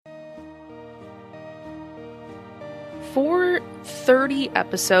For 30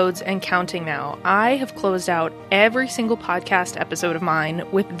 episodes and counting now, I have closed out every single podcast episode of mine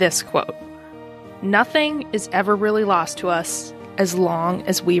with this quote. Nothing is ever really lost to us as long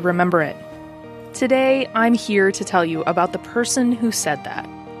as we remember it. Today, I'm here to tell you about the person who said that.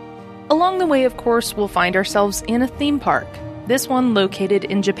 Along the way, of course, we'll find ourselves in a theme park, this one located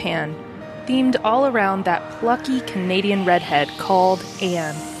in Japan, themed all around that plucky Canadian redhead called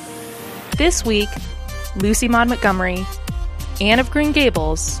Anne. This week, Lucy Maud Montgomery, Anne of Green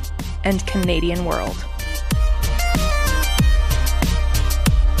Gables, and Canadian World.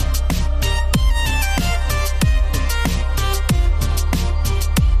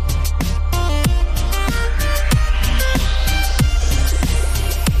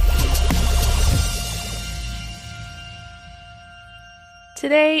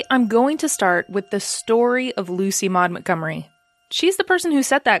 Today, I'm going to start with the story of Lucy Maud Montgomery. She's the person who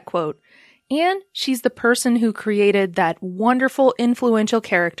said that quote, and she's the person who created that wonderful, influential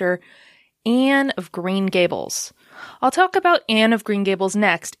character, Anne of Green Gables. I'll talk about Anne of Green Gables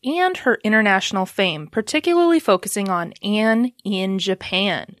next, and her international fame, particularly focusing on Anne in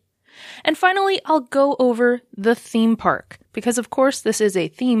Japan. And finally, I'll go over the theme park, because of course this is a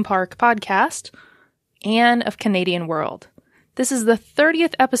theme park podcast, Anne of Canadian World. This is the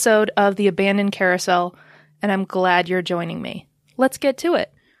 30th episode of The Abandoned Carousel, and I'm glad you're joining me. Let's get to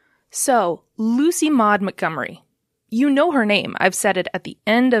it. So, Lucy Maud Montgomery. You know her name. I've said it at the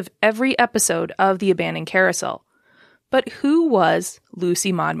end of every episode of The Abandoned Carousel. But who was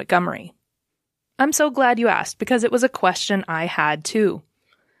Lucy Maud Montgomery? I'm so glad you asked, because it was a question I had too.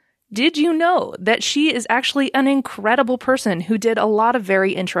 Did you know that she is actually an incredible person who did a lot of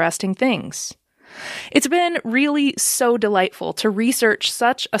very interesting things? It's been really so delightful to research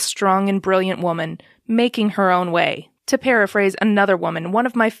such a strong and brilliant woman making her own way. To paraphrase another woman, one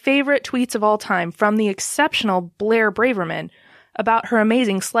of my favorite tweets of all time from the exceptional Blair Braverman about her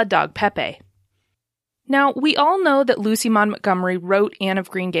amazing sled dog, Pepe. Now, we all know that Lucy Maud Montgomery wrote Anne of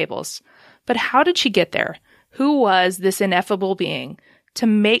Green Gables, but how did she get there? Who was this ineffable being to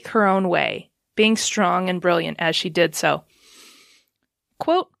make her own way, being strong and brilliant as she did so?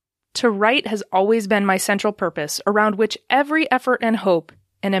 Quote, "To write has always been my central purpose, around which every effort and hope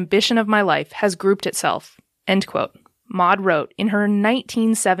and ambition of my life has grouped itself." End quote. Maud wrote in her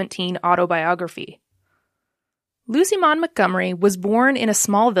 1917 autobiography. Lucy Maud Montgomery was born in a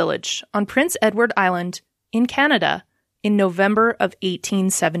small village on Prince Edward Island in Canada in November of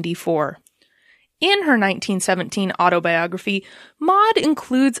 1874. In her 1917 autobiography, Maud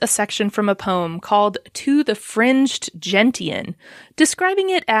includes a section from a poem called To the Fringed Gentian, describing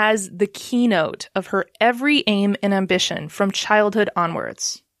it as the keynote of her every aim and ambition from childhood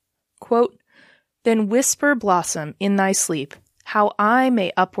onwards. Quote, "Then whisper, blossom, in thy sleep, how I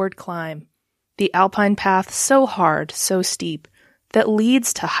may upward climb the alpine path so hard, so steep, that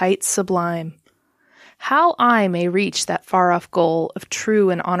leads to heights sublime. How I may reach that far-off goal of true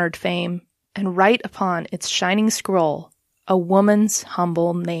and honored fame, and write upon its shining scroll a woman's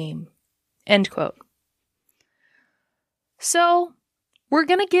humble name." End quote. So, we're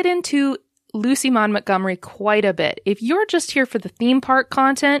going to get into Lucy Maud Montgomery quite a bit. If you're just here for the theme park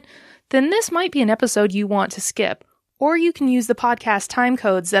content, then this might be an episode you want to skip, or you can use the podcast time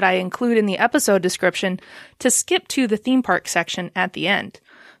codes that I include in the episode description to skip to the theme park section at the end.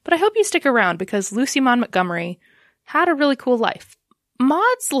 But I hope you stick around because Lucy Maud Montgomery had a really cool life.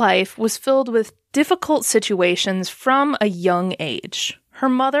 Maud's life was filled with difficult situations from a young age. Her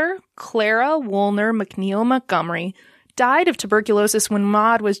mother, Clara Woolner McNeil Montgomery, died of tuberculosis when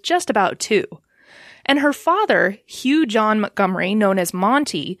Maud was just about 2. And her father, Hugh John Montgomery, known as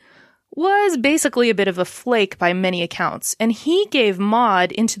Monty, was basically a bit of a flake by many accounts, and he gave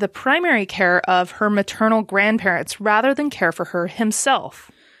Maud into the primary care of her maternal grandparents rather than care for her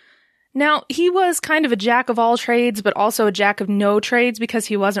himself. Now, he was kind of a jack of all trades, but also a jack of no trades because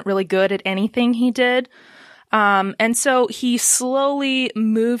he wasn't really good at anything he did. And so he slowly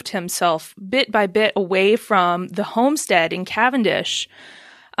moved himself bit by bit away from the homestead in Cavendish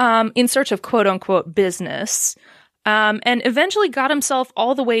in search of quote-unquote business, and eventually got himself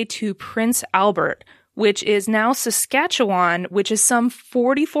all the way to Prince Albert, which is now Saskatchewan, which is some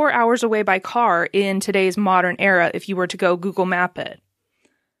 44 hours away by car in today's modern era if you were to go Google Map it.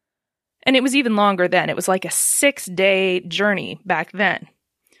 And it was even longer then. It was like a 6-day journey back then.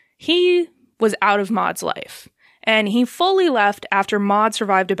 He was out of Maud's life, and he fully left after Maud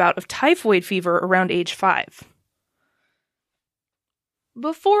survived a bout of typhoid fever around age 5.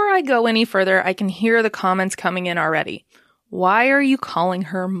 Before I go any further, I can hear the comments coming in already. Why are you calling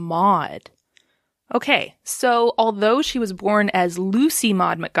her Maud? Okay, so although she was born as Lucy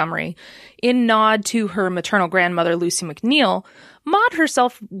Maud Montgomery, in nod to her maternal grandmother Lucy McNeil, Maud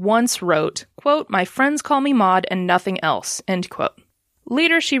herself once wrote, quote, "My friends call me Maud and nothing else," end quote.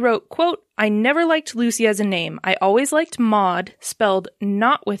 Later she wrote, quote, "I never liked Lucy as a name. I always liked Maud, spelled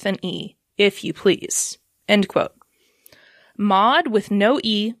not with an E, if you please," end quote. Maud with no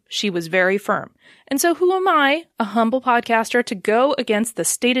E, she was very firm. And so who am I, a humble podcaster, to go against the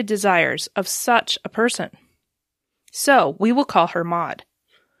stated desires of such a person? So we will call her Maud.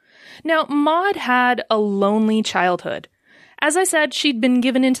 Now, Maud had a lonely childhood. As I said, she'd been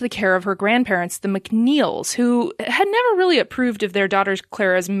given into the care of her grandparents, the McNeils, who had never really approved of their daughter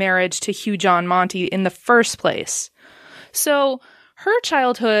Clara's marriage to Hugh John Monty in the first place. So her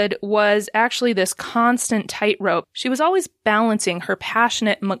childhood was actually this constant tightrope. She was always balancing her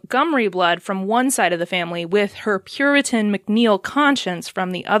passionate Montgomery blood from one side of the family with her Puritan McNeil conscience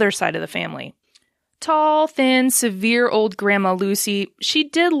from the other side of the family. Tall, thin, severe old Grandma Lucy, she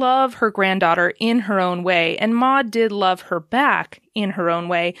did love her granddaughter in her own way, and Maud did love her back in her own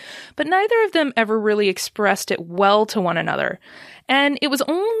way, but neither of them ever really expressed it well to one another. And it was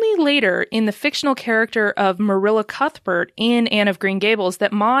only later in the fictional character of Marilla Cuthbert in Anne of Green Gables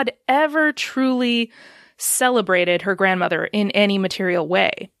that Maud ever truly celebrated her grandmother in any material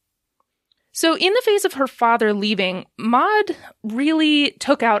way. So in the face of her father leaving, Maud really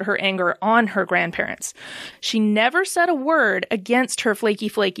took out her anger on her grandparents. She never said a word against her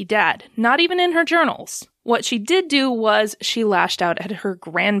flaky dad, not even in her journals. What she did do was she lashed out at her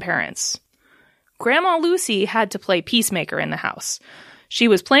grandparents. Grandma Lucy had to play peacemaker in the house. She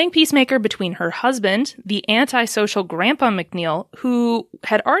was playing peacemaker between her husband, the antisocial Grandpa McNeil, who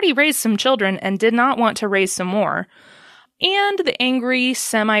had already raised some children and did not want to raise some more, and the angry,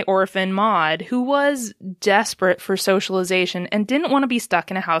 semi-orphan Maud, who was desperate for socialization and didn't want to be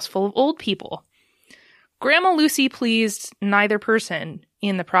stuck in a house full of old people. Grandma Lucy pleased neither person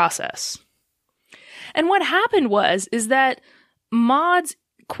in the process. And what happened is that Maud's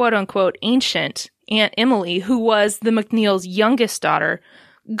quote-unquote ancient Aunt Emily, who was the McNeil's youngest daughter,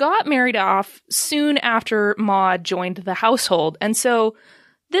 got married off soon after Maud joined the household, and so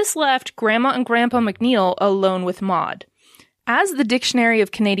this left Grandma and Grandpa McNeil alone with Maud. As the Dictionary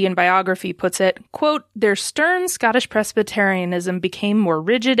of Canadian Biography puts it, quote, "Their stern Scottish Presbyterianism became more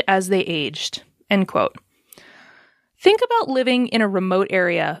rigid as they aged," end quote. Think about living in a remote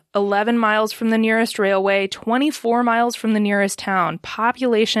area, 11 miles from the nearest railway, 24 miles from the nearest town,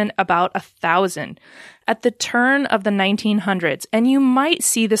 population about 1,000, at the turn of the 1900s, and you might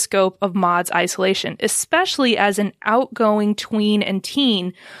see the scope of Maud's isolation, especially as an outgoing tween and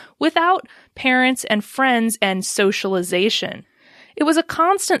teen without parents and friends and socialization. It was a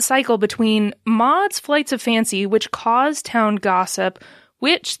constant cycle between Maud's flights of fancy, which caused town gossip,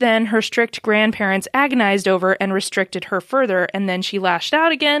 which then her strict grandparents agonized over and restricted her further, and then she lashed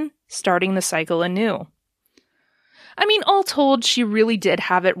out again, starting the cycle anew. I mean, all told, she really did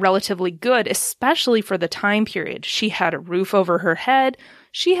have it relatively good, especially for the time period. She had a roof over her head,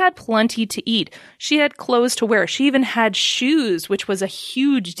 she had plenty to eat, she had clothes to wear, she even had shoes, which was a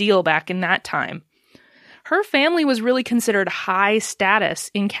huge deal back in that time. Her family was really considered high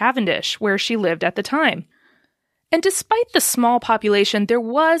status in Cavendish, where she lived at the time. And despite the small population, there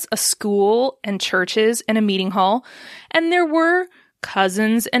was a school and churches and a meeting hall, and there were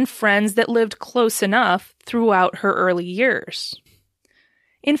cousins and friends that lived close enough throughout her early years.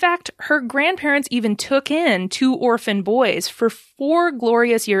 In fact, her grandparents even took in 2 orphan boys for 4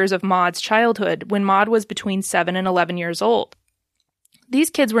 glorious years of Maud's childhood when Maud was between 7 and 11 years old. These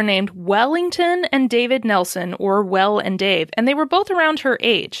kids were named Wellington and David Nelson, or Well and Dave, and they were both around her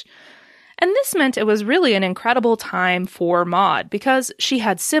age. And this meant it was really an incredible time for Maud because she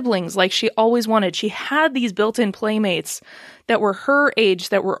had siblings like she always wanted. She had these built-in playmates that were her age,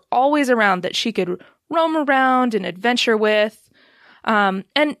 that were always around, that she could roam around and adventure with. And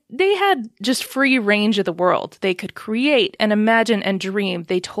they had just free range of the world. They could create and imagine and dream.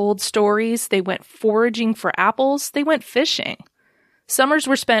 They told stories. They went foraging for apples. They went fishing. Summers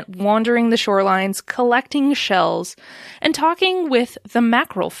were spent wandering the shorelines, collecting shells, and talking with the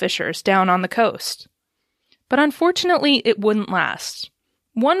mackerel fishers down on the coast. But unfortunately, it wouldn't last.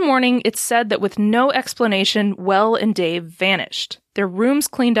 One morning, it's said that with no explanation, Well and Dave vanished. Their rooms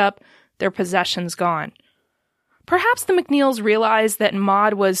cleaned up, their possessions gone. Perhaps the McNeils realized that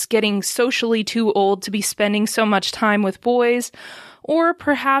Maud was getting socially too old to be spending so much time with boys, or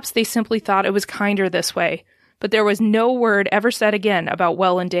perhaps they simply thought it was kinder this way. But there was no word ever said again about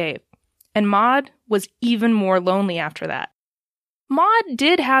Well and Dave. And Maud was even more lonely after that. Maud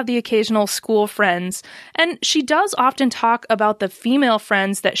did have the occasional school friends, and she does often talk about the female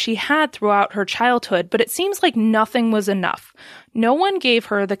friends that she had throughout her childhood, but it seems like nothing was enough. No one gave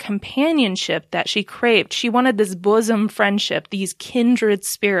her the companionship that she craved. She wanted this bosom friendship, these kindred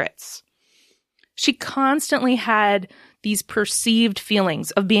spirits. She constantly had these perceived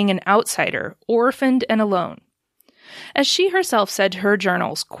feelings of being an outsider, orphaned and alone. As she herself said to her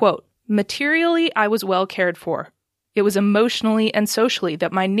journals, quote, "Materially, I was well cared for. It was emotionally and socially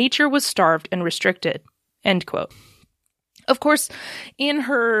that my nature was starved and restricted." End quote. Of course, in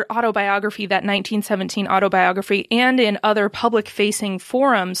her autobiography, that 1917 autobiography, and in other public-facing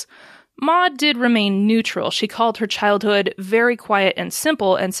forums, Maud did remain neutral. She called her childhood very quiet and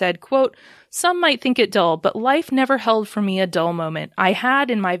simple and said, quote, "Some might think it dull, but life never held for me a dull moment. I had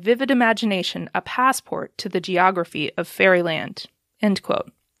in my vivid imagination a passport to the geography of fairyland." End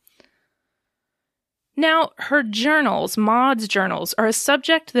quote. Now, her journals, Maud's journals, are a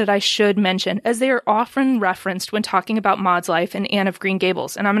subject that I should mention, as they are often referenced when talking about Maud's life in Anne of Green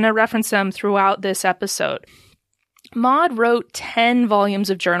Gables, and I'm going to reference them throughout this episode. Maud wrote 10 volumes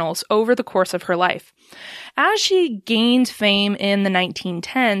of journals over the course of her life. As she gained fame in the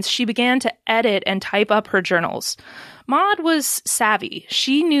 1910s, she began to edit and type up her journals. Maud was savvy.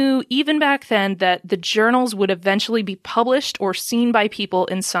 She knew even back then that the journals would eventually be published or seen by people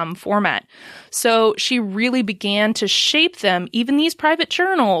in some format. So she really began to shape them, even these private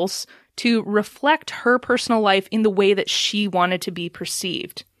journals, to reflect her personal life in the way that she wanted to be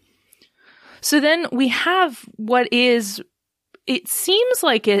perceived. So then we have what is, it seems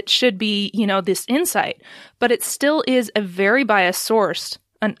like it should be, this insight, but it still is a very biased source,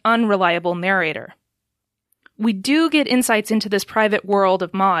 an unreliable narrator. We do get insights into this private world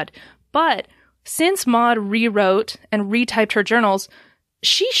of Maud, but since Maud rewrote and retyped her journals,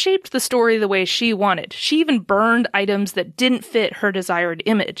 she shaped the story the way she wanted. She even burned items that didn't fit her desired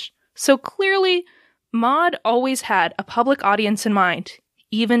image. So clearly, Maud always had a public audience in mind,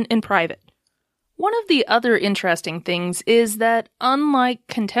 even in private. One of the other interesting things is that, unlike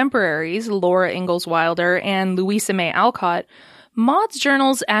contemporaries Laura Ingalls Wilder and Louisa May Alcott, Maud's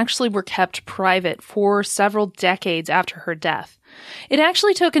journals actually were kept private for several decades after her death. It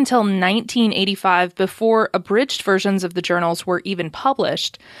actually took until 1985 before abridged versions of the journals were even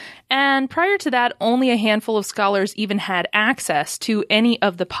published, and prior to that, only a handful of scholars even had access to any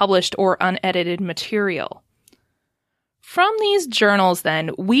of the published or unedited material. From these journals,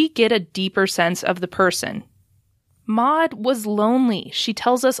 then, we get a deeper sense of the person. Maud was lonely. She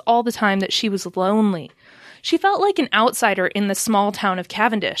tells us all the time that she was lonely. She felt like an outsider in the small town of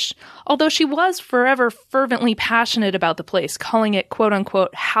Cavendish, although she was forever fervently passionate about the place, calling it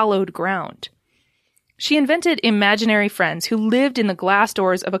quote-unquote hallowed ground. She invented imaginary friends who lived in the glass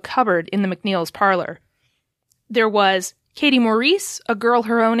doors of a cupboard in the McNeil's parlor. There was Katie Maurice, a girl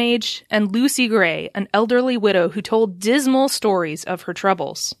her own age, and Lucy Gray, an elderly widow who told dismal stories of her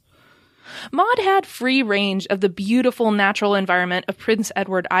troubles. Maud had free range of the beautiful natural environment of Prince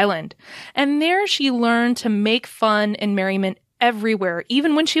Edward Island, and there she learned to make fun and merriment everywhere,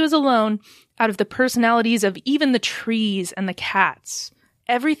 even when she was alone, out of the personalities of even the trees and the cats.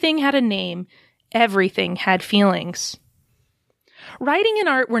 Everything had a name, everything had feelings. Writing and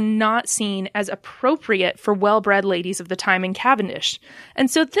art were not seen as appropriate for well-bred ladies of the time in Cavendish,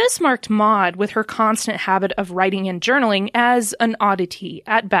 and so this marked Maud, with her constant habit of writing and journaling, as an oddity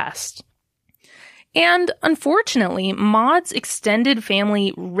at best. And unfortunately, Maud's extended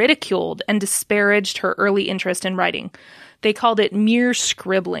family ridiculed and disparaged her early interest in writing. They called it mere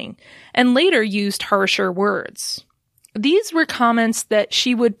scribbling, and later used harsher words. These were comments that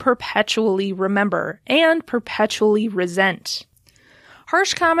she would perpetually remember and perpetually resent.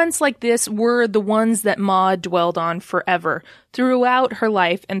 Harsh comments like this were the ones that Maud dwelled on forever, throughout her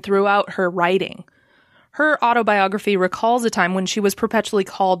life and throughout her writing. Her autobiography recalls a time when she was perpetually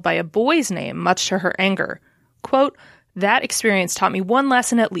called by a boy's name, much to her anger. Quote, "That experience taught me one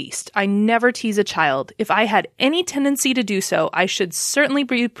lesson at least. I never tease a child. If I had any tendency to do so, I should certainly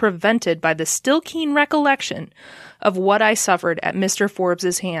be prevented by the still keen recollection of what I suffered at Mr.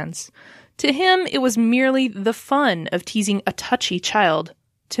 Forbes's hands. To him, it was merely the fun of teasing a touchy child.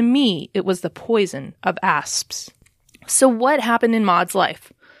 To me, it was the poison of asps." So what happened in Maud's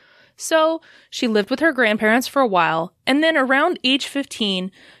life? So she lived with her grandparents for a while, and then around age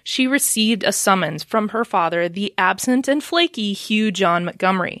 15, she received a summons from her father, the absent and flaky Hugh John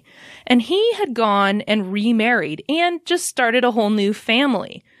Montgomery. And he had gone and remarried and just started a whole new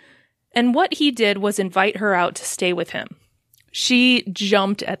family. And what he did was invite her out to stay with him. She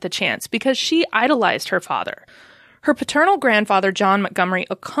jumped at the chance because she idolized her father. Her paternal grandfather, John Montgomery,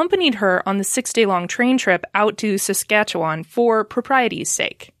 accompanied her on the 6-day-long train trip out to Saskatchewan for propriety's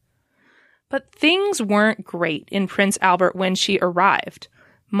sake. But things weren't great in Prince Albert when she arrived.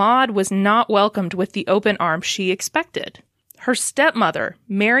 Maud was not welcomed with the open arms she expected. Her stepmother,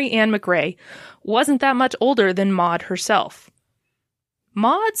 Mary Ann McRae, wasn't that much older than Maud herself.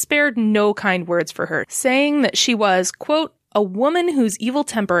 Maud spared no kind words for her, saying that she was, quote, a woman whose evil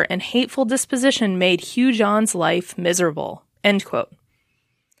temper and hateful disposition made Hugh John's life miserable, end quote.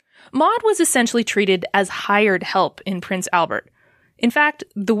 Maud was essentially treated as hired help in Prince Albert. In fact,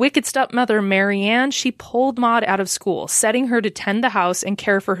 the wicked stepmother, Mary Ann, she pulled Maud out of school, setting her to tend the house and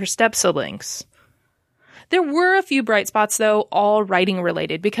care for her step-siblings. There were a few bright spots, though, all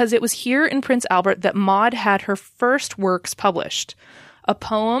writing-related, because it was here in Prince Albert that Maud had her first works published, a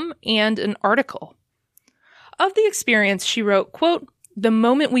poem and an article. Of the experience, she wrote, quote, the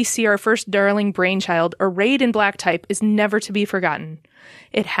moment we see our first darling brainchild arrayed in black type is never to be forgotten.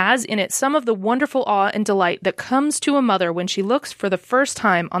 It has in it some of the wonderful awe and delight that comes to a mother when she looks for the first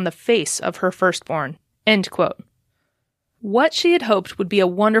time on the face of her firstborn, end quote. What she had hoped would be a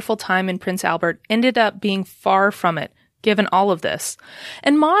wonderful time in Prince Albert ended up being far from it, given all of this,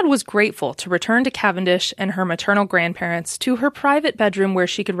 and Maud was grateful to return to Cavendish and her maternal grandparents to her private bedroom where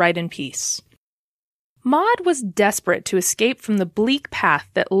she could write in peace. Maud was desperate to escape from the bleak path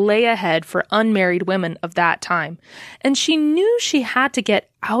that lay ahead for unmarried women of that time, and she knew she had to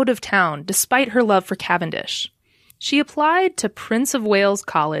get out of town despite her love for Cavendish. She applied to Prince of Wales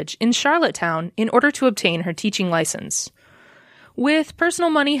College in Charlottetown in order to obtain her teaching license. With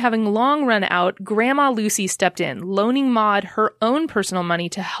personal money having long run out, Grandma Lucy stepped in, loaning Maud her own personal money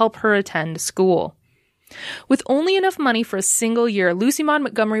to help her attend school. With only enough money for a single year, Lucy Maud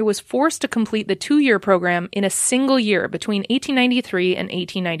Montgomery was forced to complete the 2-year program in a single year between 1893 and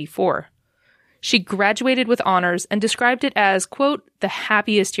 1894. She graduated with honors and described it as, quote, the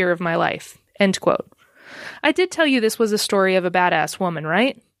happiest year of my life, end quote. I did tell you this was a story of a badass woman,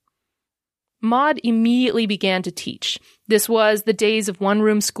 right? Maud immediately began to teach. This was the days of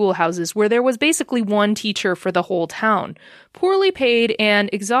one-room schoolhouses where there was basically one teacher for the whole town, poorly paid and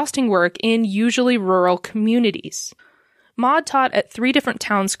exhausting work in usually rural communities. Maud taught at 3 different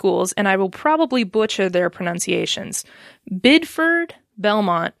town schools, and I will probably butcher their pronunciations: Bidford,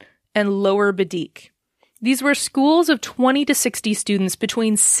 Belmont, and Lower Bedique. These were schools of 20 to 60 students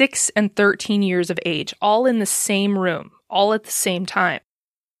between 6 and 13 years of age, all in the same room, all at the same time.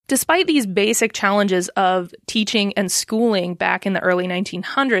 Despite these basic challenges of teaching and schooling back in the early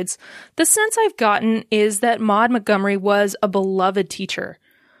 1900s, the sense I've gotten is that Maud Montgomery was a beloved teacher.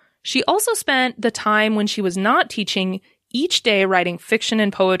 She also spent the time when she was not teaching each day writing fiction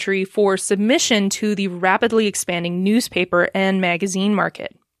and poetry for submission to the rapidly expanding newspaper and magazine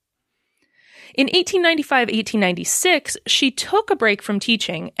market. In 1895-1896, she took a break from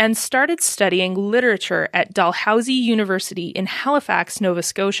teaching and started studying literature at Dalhousie University in Halifax, Nova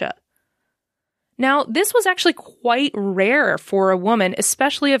Scotia. Now, this was actually quite rare for a woman,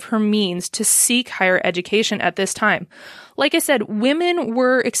 especially of her means, to seek higher education at this time. Like I said, women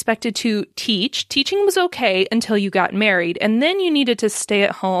were expected to teach. Teaching was okay until you got married, and then you needed to stay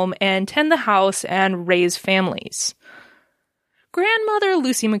at home and tend the house and raise families. Grandmother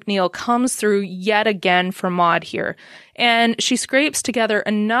Lucy McNeill comes through yet again for Maud here, and she scrapes together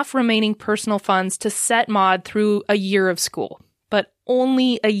enough remaining personal funds to set Maud through a year of school, but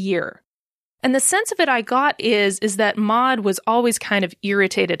only a year. And the sense of it I got is that Maud was always kind of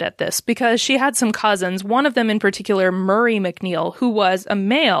irritated at this because she had some cousins, one of them in particular, Murray McNeill, who was a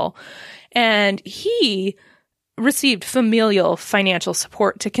male, and he received familial financial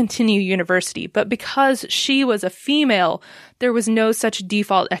support to continue university, but because she was a female, there was no such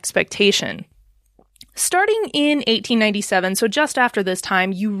default expectation. Starting in 1897, so just after this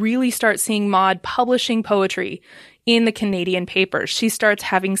time, you really start seeing Maud publishing poetry in the Canadian papers. She starts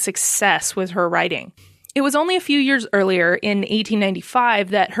having success with her writing. It was only a few years earlier, in 1895,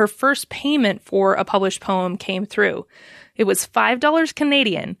 that her first payment for a published poem came through. It was $5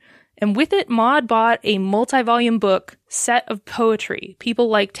 Canadian, and with it, Maud bought a multi-volume book set of poetry, people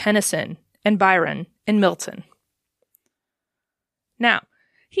like Tennyson and Byron and Milton. Now,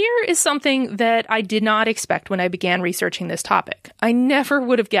 here is something that I did not expect when I began researching this topic. I never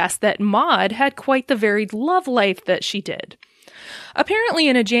would have guessed that Maud had quite the varied love life that she did. Apparently,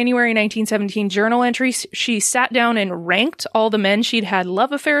 in a January 1917 journal entry, she sat down and ranked all the men she'd had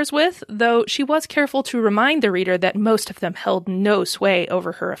love affairs with, though she was careful to remind the reader that most of them held no sway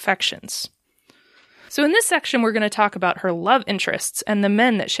over her affections. So in this section, we're going to talk about her love interests and the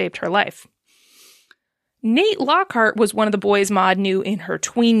men that shaped her life. Nate Lockhart was one of the boys Maud knew in her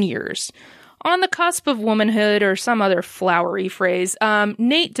tween years. On the cusp of womanhood, or some other flowery phrase,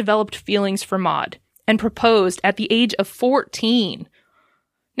 Nate developed feelings for Maud and proposed at the age of 14.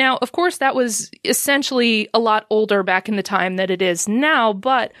 Now, of course, that was essentially a lot older back in the time than it is now,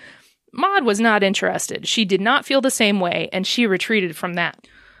 but Maud was not interested. She did not feel the same way, and she retreated from that.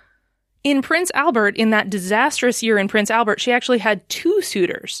 In Prince Albert, in that disastrous year in Prince Albert, she actually had 2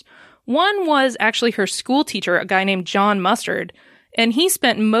 suitors. One was actually her school teacher, a guy named John Mustard, and he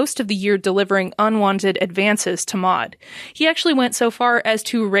spent most of the year delivering unwanted advances to Maud. He actually went so far as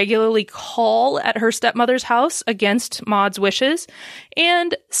to regularly call at her stepmother's house against Maud's wishes,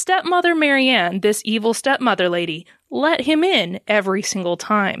 and stepmother Marianne, this evil stepmother lady, let him in every single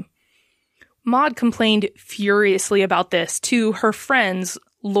time. Maud complained furiously about this to her friends,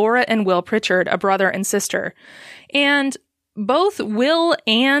 Laura and Will Pritchard, a brother and sister, and both Will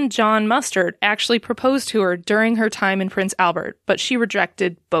and John Mustard actually proposed to her during her time in Prince Albert, but she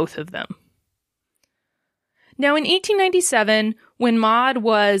rejected both of them. Now, in 1897, when Maud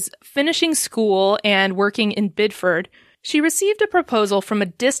was finishing school and working in Bidford, she received a proposal from a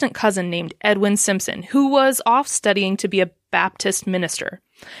distant cousin named Edwin Simpson, who was off studying to be a Baptist minister.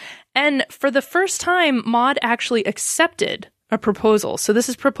 And for the first time, Maud actually accepted a proposal. So this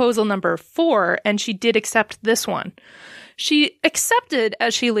is proposal number 4, and she did accept this one. She accepted,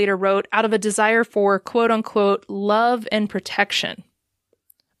 as she later wrote, out of a desire for quote-unquote love and protection.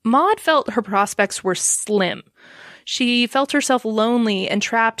 Maud felt her prospects were slim. She felt herself lonely and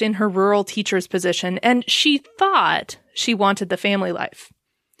trapped in her rural teacher's position, and she thought she wanted the family life.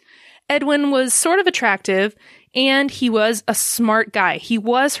 Edwin was sort of attractive, and he was a smart guy. He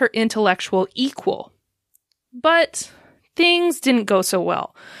was her intellectual equal. But things didn't go so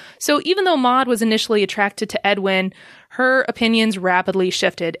well. So even though Maud was initially attracted to Edwin, her opinions rapidly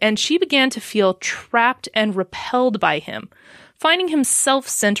shifted, and she began to feel trapped and repelled by him, finding him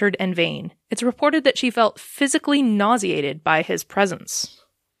self-centered and vain. It's reported that she felt physically nauseated by his presence.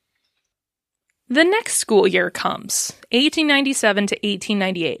 The next school year comes, 1897 to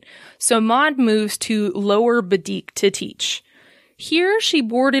 1898, so Maud moves to Lower Bedique to teach. Here she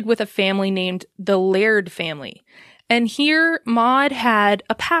boarded with a family named the Laird family, and here Maud had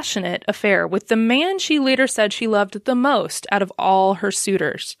a passionate affair with the man she later said she loved the most out of all her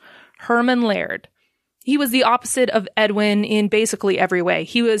suitors, Herman Laird. He was the opposite of Edwin in basically every way.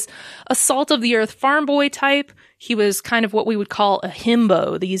 He was a salt-of-the-earth farm boy type. He was kind of what we would call a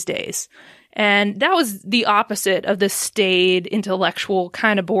himbo these days. And that was the opposite of the staid, intellectual,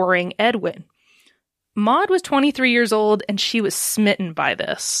 kind of boring Edwin. Maud was 23 years old, and she was smitten by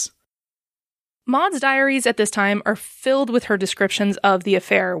this. Maud's diaries at this time are filled with her descriptions of the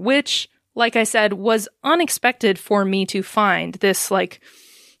affair, which, like I said, was unexpected for me to find, this,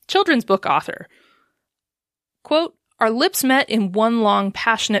 children's book author. Quote, "Our lips met in one long,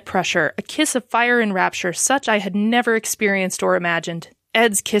 passionate pressure, a kiss of fire and rapture such I had never experienced or imagined.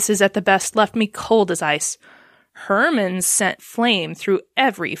 Ed's kisses at the best left me cold as ice. Herman's sent flame through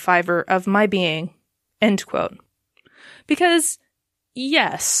every fiber of my being." End quote. Because,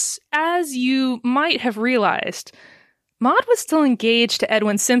 yes, as you might have realized, Maud was still engaged to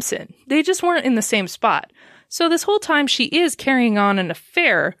Edwin Simpson. They just weren't in the same spot. So this whole time she is carrying on an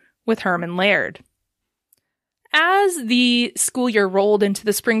affair with Herman Laird. As the school year rolled into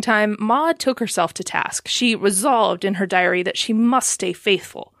the springtime, Maud took herself to task. She resolved in her diary that she must stay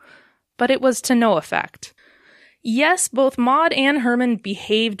faithful. But it was to no effect. Yes, both Maud and Herman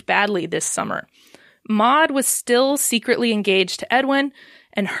behaved badly this summer. Maud was still secretly engaged to Edwin,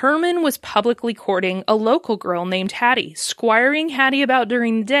 and Herman was publicly courting a local girl named Hattie, squiring Hattie about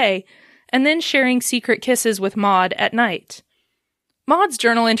during the day, and then sharing secret kisses with Maud at night. Maud's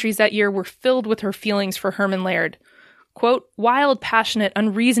journal entries that year were filled with her feelings for Herman Laird. Quote, "Wild, passionate,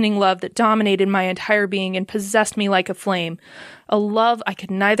 unreasoning love that dominated my entire being and possessed me like a flame. A love I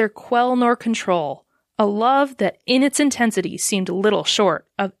could neither quell nor control. A love that in its intensity seemed little short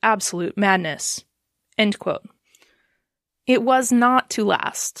of absolute madness." End quote. It was not to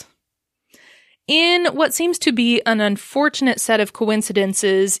last. In what seems to be an unfortunate set of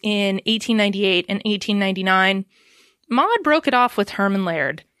coincidences in 1898 and 1899, Maud broke it off with Herman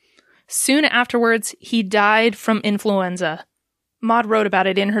Laird. Soon afterwards, he died from influenza. Maud wrote about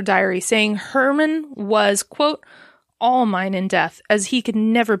it in her diary, saying Herman was, quote, "all mine in death, as he could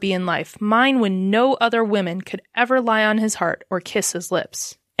never be in life, mine when no other women could ever lie on his heart or kiss his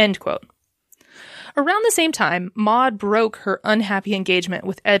lips." End quote. Around the same time, Maud broke her unhappy engagement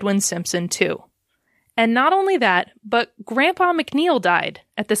with Edwin Simpson, too. And not only that, but Grandpa McNeil died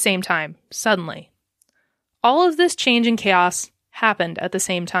at the same time, suddenly. All of this change and chaos happened at the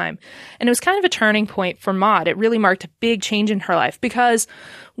same time. And it was kind of a turning point for Maud. It really marked a big change in her life because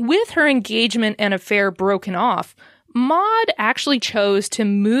with her engagement and affair broken off, Maud actually chose to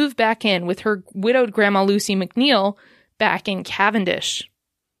move back in with her widowed Grandma Lucy McNeil back in Cavendish.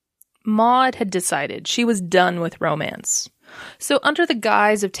 Maud had decided she was done with romance. So under the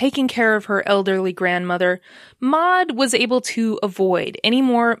guise of taking care of her elderly grandmother, Maud was able to avoid any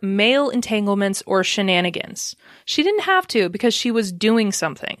more male entanglements or shenanigans. She didn't have to because she was doing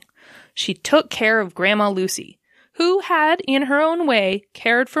something. She took care of Grandma Lucy, who had, in her own way,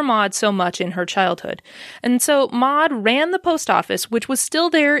 cared for Maud so much in her childhood. And so Maud ran the post office, which was still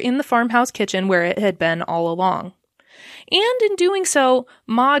there in the farmhouse kitchen where it had been all along. And in doing so,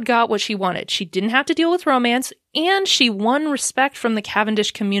 Maud got what she wanted. She didn't have to deal with romance, and she won respect from the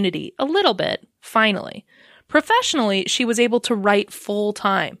Cavendish community, a little bit, finally. Professionally, she was able to write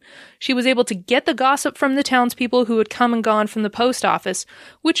full-time. She was able to get the gossip from the townspeople who had come and gone from the post office,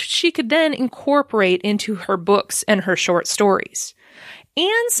 which she could then incorporate into her books and her short stories.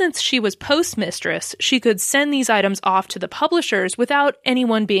 And since she was postmistress, she could send these items off to the publishers without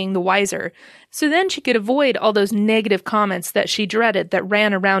anyone being the wiser. So then she could avoid all those negative comments that she dreaded that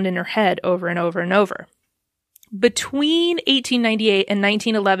ran around in her head over and over and over. Between 1898 and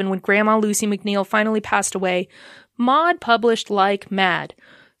 1911, when Grandma Lucy McNeil finally passed away, Maud published like mad.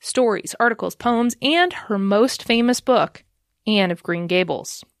 Stories, articles, poems, and her most famous book, Anne of Green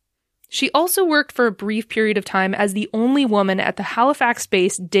Gables. She also worked for a brief period of time as the only woman at the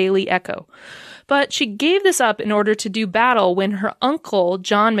Halifax-based Daily Echo. But she gave this up in order to do battle when her uncle,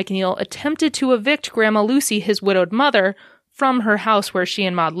 John McNeil, attempted to evict Grandma Lucy, his widowed mother, from her house where she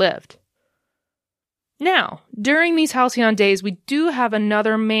and Maud lived. Now, during these halcyon days, we do have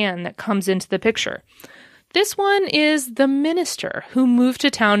another man that comes into the picture. This one is the minister who moved to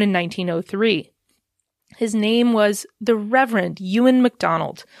town in 1903. His name was the Reverend Ewan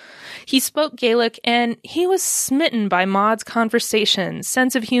MacDonald. He spoke Gaelic, and he was smitten by Maud's conversation,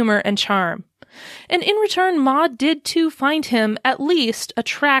 sense of humor, and charm. And in return, Maud did too find him at least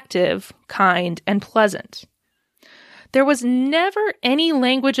attractive, kind, and pleasant. There was never any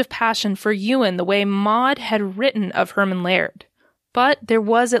language of passion for Ewan the way Maud had written of Herman Laird, but there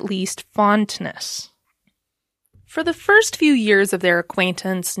was at least fondness. For the first few years of their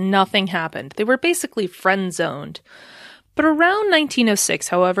acquaintance, nothing happened. They were basically friend-zoned. But around 1906,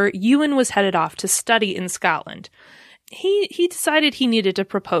 however, Ewan was headed off to study in Scotland. He decided he needed to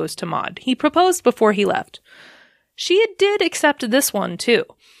propose to Maud. He proposed before he left. She did accept this one, too.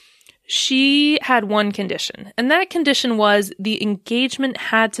 She had one condition, and that condition was the engagement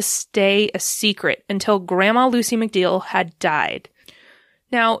had to stay a secret until Grandma Lucy McNeil had died.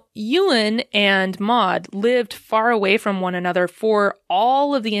 Now, Ewan and Maud lived far away from one another for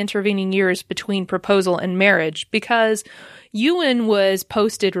all of the intervening years between proposal and marriage because Ewan was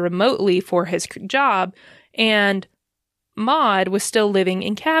posted remotely for his job and Maud was still living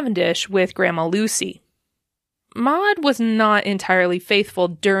in Cavendish with Grandma Lucy. Maud was not entirely faithful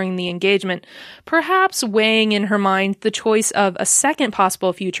during the engagement, perhaps weighing in her mind the choice of a second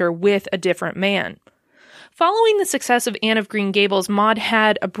possible future with a different man. Following the success of Anne of Green Gables, Maud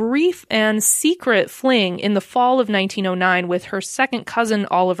had a brief and secret fling in the fall of 1909 with her second cousin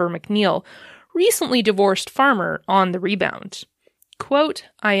Oliver McNeil, recently divorced farmer on the rebound. Quote,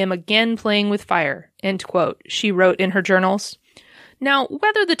 "I am again playing with fire," end quote, she wrote in her journals. Now,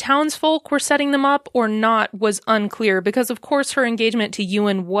 whether the townsfolk were setting them up or not was unclear because, of course, her engagement to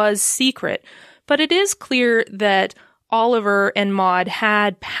Ewan was secret, but it is clear that Oliver and Maud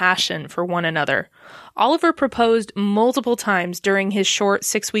had passion for one another. Oliver proposed multiple times during his short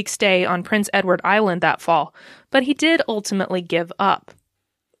 6-week stay on Prince Edward Island that fall, but he did ultimately give up.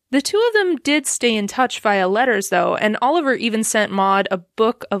 The two of them did stay in touch via letters, though, and Oliver even sent Maud a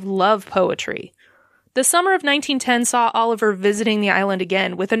book of love poetry. The summer of 1910 saw Oliver visiting the island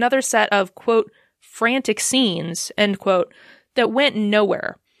again with another set of, quote, frantic scenes, end quote, that went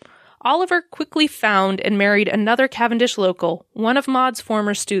nowhere. Oliver quickly found and married another Cavendish local, one of Maud's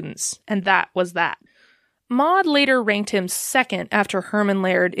former students, and that was that. Maud later ranked him second after Herman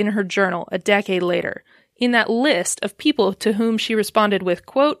Laird in her journal a decade later, in that list of people to whom she responded with,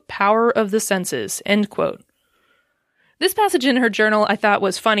 quote, power of the senses, end quote. This passage in her journal I thought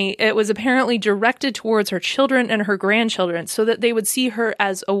was funny. It was apparently directed towards her children and her grandchildren so that they would see her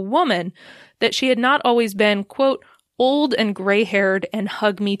as a woman, that she had not always been, quote, old and gray-haired and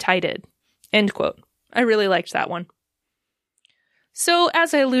hug-me-tighted, end quote. I really liked that one. So,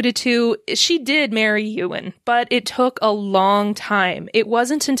 as I alluded to, she did marry Ewan, but it took a long time. It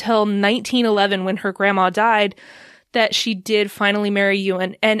wasn't until 1911, when her grandma died, that she did finally marry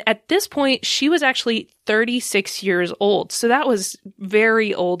Ewan. And at this point, she was actually 36 years old. So that was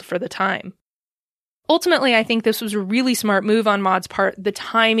very old for the time. Ultimately, I think this was a really smart move on Maud's part, the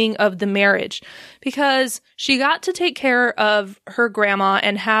timing of the marriage, because she got to take care of her grandma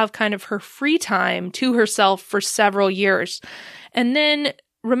and have kind of her free time to herself for several years. And then,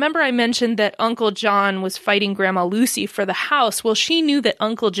 remember I mentioned that Uncle John was fighting Grandma Lucy for the house? Well, she knew that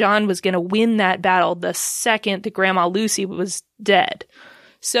Uncle John was going to win that battle the second that Grandma Lucy was dead.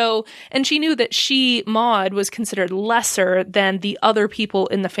 So, and she knew that she, Maud, was considered lesser than the other people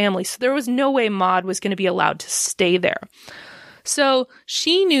in the family. So there was no way Maud was going to be allowed to stay there. So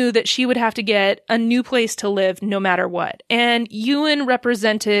she knew that she would have to get a new place to live no matter what. And Ewan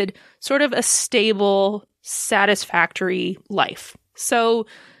represented sort of a stable, satisfactory life. So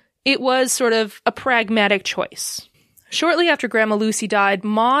it was sort of a pragmatic choice. Shortly after Grandma Lucy died,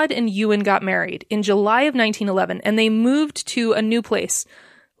 Maud and Ewan got married in July of 1911, and they moved to a new place,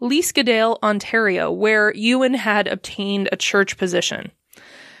 Leascadale, Ontario, where Ewan had obtained a church position.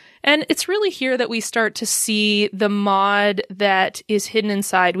 And it's really here that we start to see the Maud that is hidden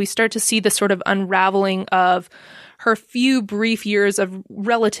inside. We start to see the sort of unraveling of her few brief years of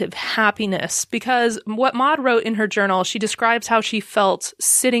relative happiness, because what Maud wrote in her journal, she describes how she felt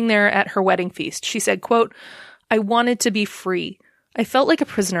sitting there at her wedding feast. She said, quote, "I wanted to be free. I felt like a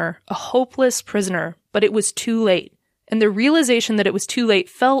prisoner, a hopeless prisoner, but it was too late. And the realization that it was too late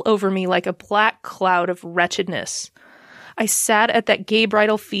fell over me like a black cloud of wretchedness. I sat at that gay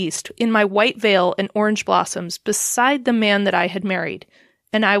bridal feast in my white veil and orange blossoms beside the man that I had married,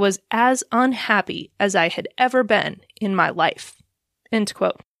 and I was as unhappy as I had ever been in my life." End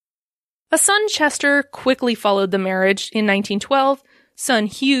quote. A son, Chester, quickly followed the marriage in 1912, son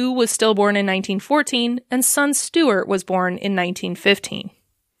Hugh was stillborn in 1914, and son Stuart was born in 1915.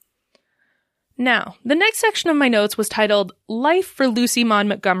 Now, the next section of my notes was titled, Life for Lucy Maud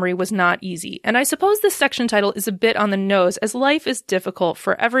Montgomery Was Not Easy, and I suppose this section title is a bit on the nose, as life is difficult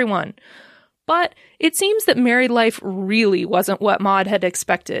for everyone. But it seems that married life really wasn't what Maud had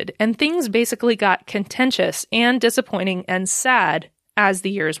expected, and things basically got contentious and disappointing and sad as the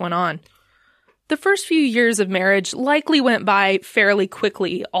years went on. The first few years of marriage likely went by fairly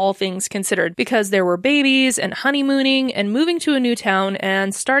quickly, all things considered, because there were babies and honeymooning and moving to a new town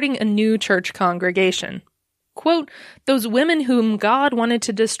and starting a new church congregation. Quote, "Those women whom God wanted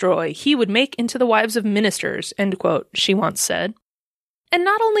to destroy, he would make into the wives of ministers," end quote, she once said. And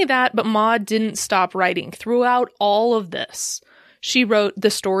not only that, but Maud didn't stop writing throughout all of this. She wrote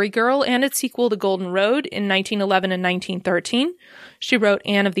The Story Girl and its sequel, The Golden Road, in 1911 and 1913. She wrote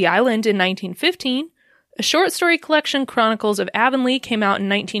Anne of the Island in 1915. A short story collection, Chronicles of Avonlea, came out in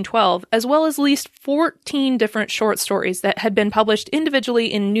 1912, as well as at least 14 different short stories that had been published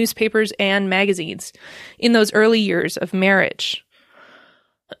individually in newspapers and magazines in those early years of marriage.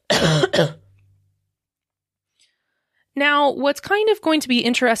 Now, what's kind of going to be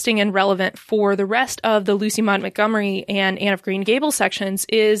interesting and relevant for the rest of the Lucy Maud Montgomery and Anne of Green Gables sections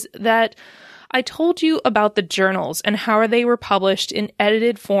is that I told you about the journals and how they were published in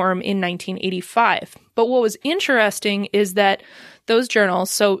edited form in 1985. But what was interesting is that those journals,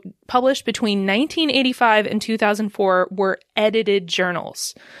 so published between 1985 and 2004, were edited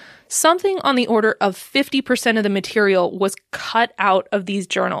journals. Something on the order of 50% of the material was cut out of these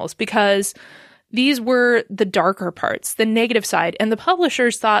journals because these were the darker parts, the negative side, and the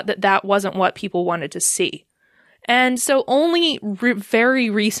publishers thought that that wasn't what people wanted to see. And so only very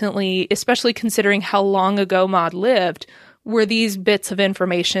recently, especially considering how long ago Maud lived, were these bits of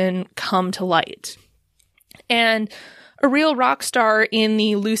information come to light. And a real rock star in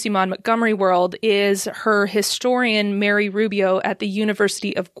the Lucy Maud Montgomery world is her historian, Mary Rubio, at the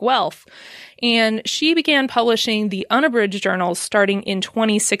University of Guelph. And she began publishing the unabridged journals starting in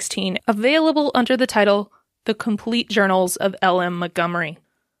 2016, available under the title The Complete Journals of L.M. Montgomery.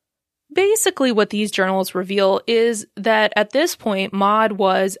 Basically, what these journals reveal is that at this point, Maud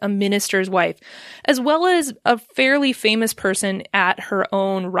was a minister's wife, as well as a fairly famous person at her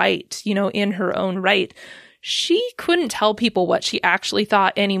own right, in her own right. She couldn't tell people what she actually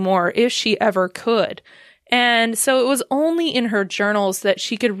thought anymore if she ever could. And so it was only in her journals that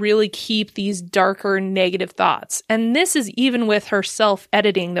she could really keep these darker negative thoughts. And this is even with her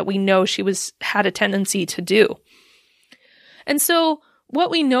self-editing that we know she had a tendency to do. And so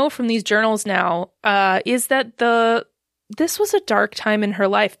what we know from these journals now is that this was a dark time in her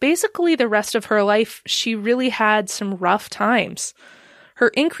life. Basically, the rest of her life, she really had some rough times. Her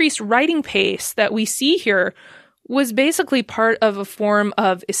increased writing pace that we see here was basically part of a form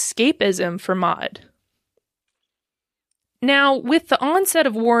of escapism for Maud. Now, with the onset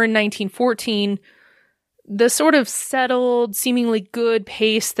of war in 1914, The sort of settled, seemingly good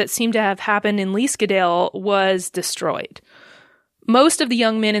pace that seemed to have happened in Leescadale was destroyed. Most of the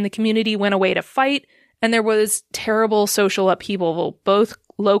young men in the community went away to fight, and there was terrible social upheaval, both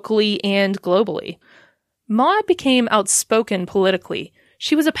locally and globally. Maud became outspoken politically.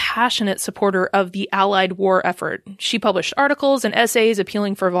 She was a passionate supporter of the Allied war effort. She published articles and essays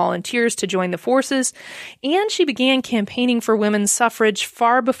appealing for volunteers to join the forces, and she began campaigning for women's suffrage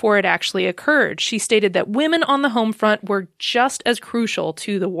far before it actually occurred. She stated that women on the home front were just as crucial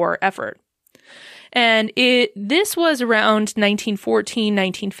to the war effort. And this was around 1914,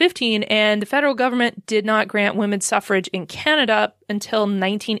 1915, and the federal government did not grant women's suffrage in Canada until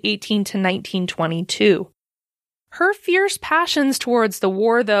 1918 to 1922. Her fierce passions towards the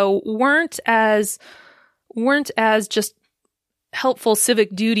war, though, weren't as just helpful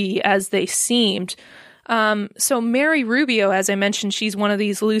civic duty as they seemed. So Mary Rubio, as I mentioned, she's one of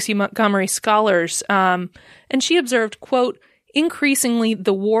these Lucy Montgomery scholars, and she observed, quote, increasingly,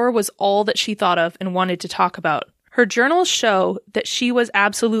 the war was all that she thought of and wanted to talk about. Her journals show that she was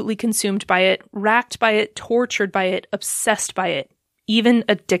absolutely consumed by it, racked by it, tortured by it, obsessed by it, even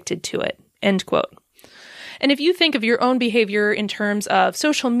addicted to it, end quote. And if you think of your own behavior in terms of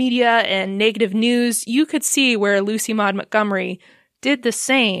social media and negative news, you could see where Lucy Maud Montgomery did the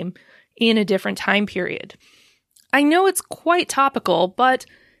same in a different time period. I know it's quite topical, but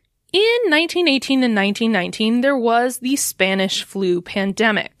in 1918 and 1919, there was the Spanish flu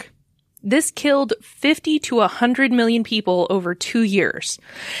pandemic. This killed 50 to 100 million people over 2 years.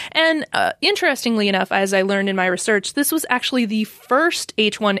 And interestingly enough, as I learned in my research, this was actually the first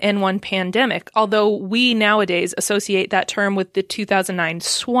H1N1 pandemic, although we nowadays associate that term with the 2009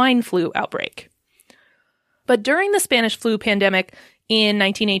 swine flu outbreak. But during the Spanish flu pandemic in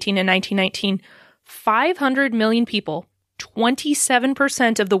 1918 and 1919, 500 million people,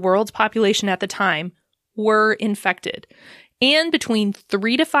 27% of the world's population at the time, were infected. And between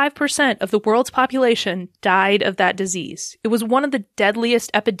 3 to 5% of the world's population died of that disease. It was one of the deadliest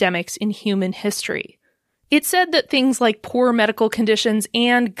epidemics in human history. It said that things like poor medical conditions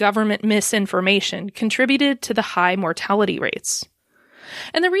and government misinformation contributed to the high mortality rates.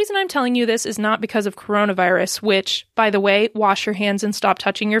 And the reason I'm telling you this is not because of coronavirus, which, by the way, wash your hands and stop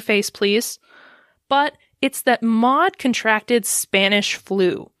touching your face, please. But it's that Maud contracted Spanish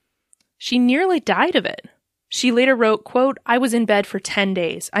flu. She nearly died of it. She later wrote, quote, I was in bed for 10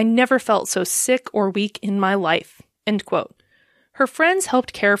 days. I never felt so sick or weak in my life, end quote. Her friends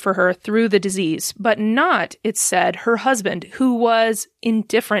helped care for her through the disease, but not, it said, her husband, who was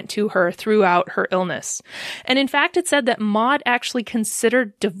indifferent to her throughout her illness. And in fact, it said that Maud actually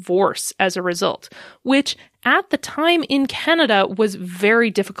considered divorce as a result, which at the time in Canada was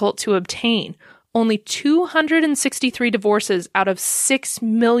very difficult to obtain. Only 263 divorces out of 6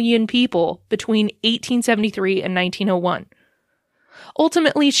 million people between 1873 and 1901.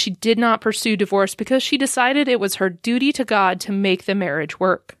 Ultimately, she did not pursue divorce because she decided it was her duty to God to make the marriage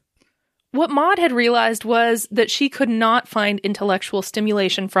work. What Maud had realized was that she could not find intellectual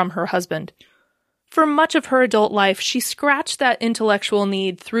stimulation from her husband. For much of her adult life, she scratched that intellectual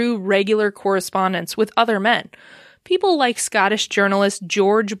need through regular correspondence with other men, people like Scottish journalist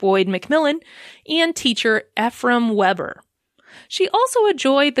George Boyd Macmillan and teacher Ephraim Weber. She also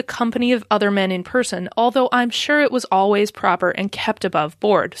enjoyed the company of other men in person, although I'm sure it was always proper and kept above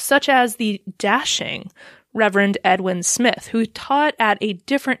board, such as the dashing Reverend Edwin Smith, who taught at a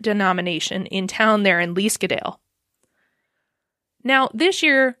different denomination in town there in Leescadale. Now, this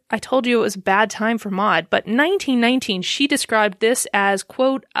year, I told you it was a bad time for Maud, but 1919, she described this as,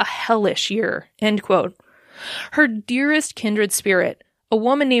 quote, a hellish year, end quote. Her dearest kindred spirit, a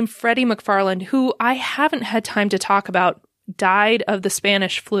woman named Freddie McFarland, who I haven't had time to talk about, died of the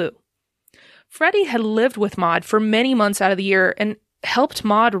Spanish flu. Freddie had lived with Maud for many months out of the year and helped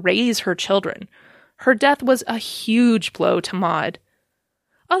Maud raise her children. Her death was a huge blow to Maud.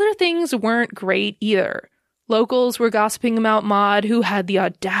 Other things weren't great either. Locals were gossiping about Maud, who had the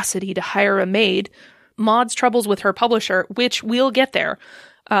audacity to hire a maid. Maud's troubles with her publisher, which we'll get there,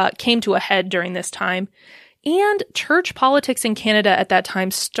 came to a head during this time. And church politics in Canada at that time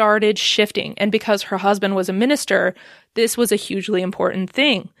started shifting, and because her husband was a minister, this was a hugely important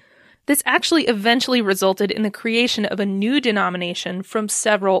thing. This actually eventually resulted in the creation of a new denomination from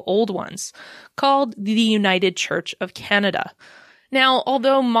several old ones, called the United Church of Canada. Now,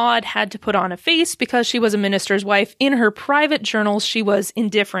 although Maud had to put on a face because she was a minister's wife, in her private journals she was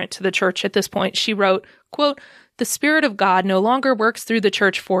indifferent to the church at this point. She wrote, quote, the Spirit of God no longer works through the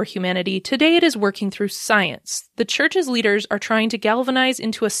church for humanity. Today it is working through science. The church's leaders are trying to galvanize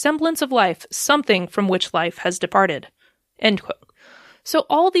into a semblance of life something from which life has departed. End quote. So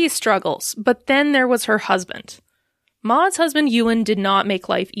all these struggles, but then there was her husband. Maud's husband, Ewan, did not make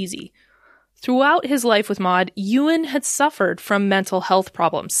life easy. Throughout his life with Maud, Ewan had suffered from mental health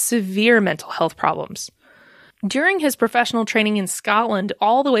problems, severe mental health problems. During his professional training in Scotland,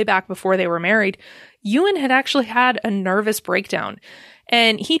 all the way back before they were married, Ewan had actually had a nervous breakdown,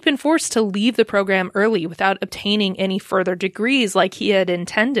 and he'd been forced to leave the program early without obtaining any further degrees like he had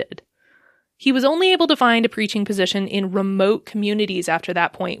intended. He was only able to find a preaching position in remote communities after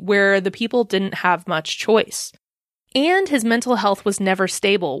that point, where the people didn't have much choice. And his mental health was never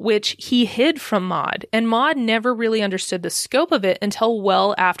stable, which he hid from Maud, and Maud never really understood the scope of it until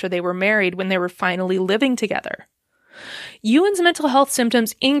well after they were married, when they were finally living together. Ewan's mental health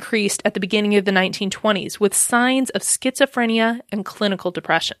symptoms increased at the beginning of the 1920s, with signs of schizophrenia and clinical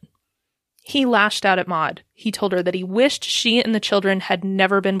depression. He lashed out at Maud. He told her that he wished she and the children had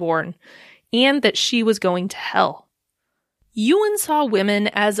never been born, and that she was going to hell. Ewan saw women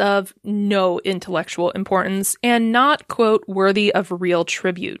as of no intellectual importance and not, quote, worthy of real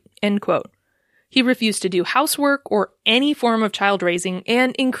tribute, end quote. He refused to do housework or any form of child raising,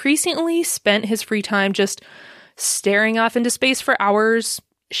 and increasingly spent his free time just staring off into space for hours,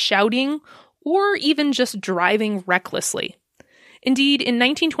 shouting, or even just driving recklessly. Indeed, in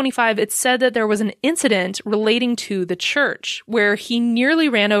 1925, it's said that there was an incident relating to the church where he nearly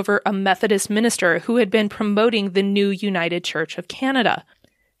ran over a Methodist minister who had been promoting the new United Church of Canada.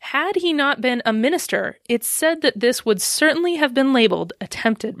 Had he not been a minister, it's said that this would certainly have been labeled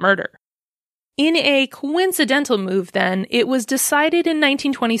attempted murder. In a coincidental move, then, it was decided in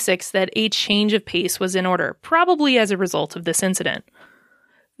 1926 that a change of pace was in order, probably as a result of this incident.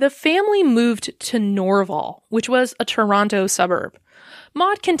 The family moved to Norval, which was a Toronto suburb.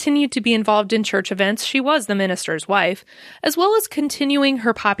 Maud continued to be involved in church events. She was the minister's wife, as well as continuing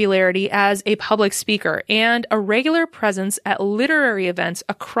her popularity as a public speaker and a regular presence at literary events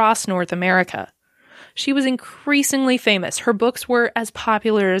across North America. She was increasingly famous. Her books were as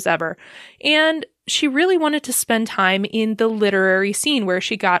popular as ever, and she really wanted to spend time in the literary scene where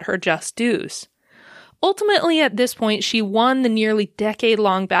she got her just dues. Ultimately, at this point, she won the nearly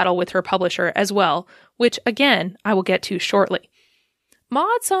decade-long battle with her publisher as well, which, again, I will get to shortly.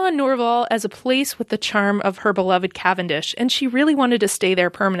 Maud saw Norval as a place with the charm of her beloved Cavendish, and she really wanted to stay there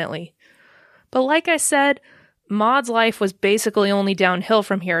permanently. But like I said, Maud's life was basically only downhill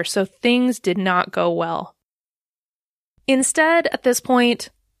from here, so things did not go well. Instead, at this point,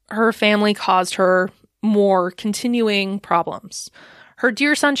 her family caused her more continuing problems. Her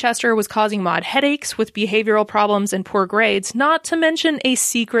dear son Chester was causing Maud headaches with behavioral problems and poor grades, not to mention a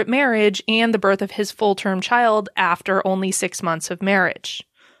secret marriage and the birth of his full-term child after only 6 months of marriage.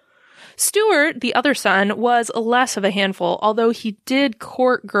 Stuart, the other son, was less of a handful, although he did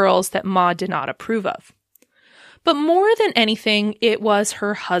court girls that Maud did not approve of. But more than anything, it was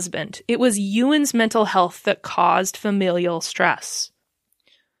her husband. It was Ewan's mental health that caused familial stress.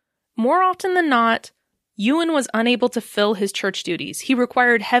 More often than not, Ewan was unable to fill his church duties. He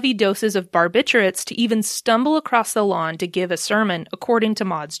required heavy doses of barbiturates to even stumble across the lawn to give a sermon, according to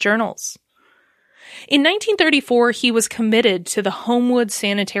Maud's journals. In 1934, he was committed to the Homewood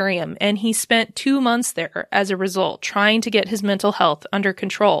Sanitarium, and he spent 2 months there as a result, trying to get his mental health under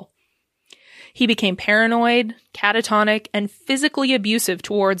control. He became paranoid, catatonic, and physically abusive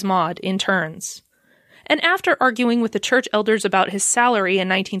towards Maud in turns. And after arguing with the church elders about his salary in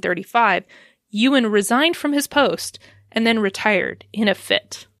 1935, Ewan resigned from his post and then retired in a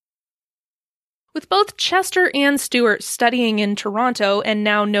fit. With both Chester and Stuart studying in Toronto and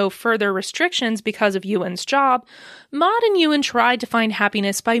now no further restrictions because of Ewan's job, Maud and Ewan tried to find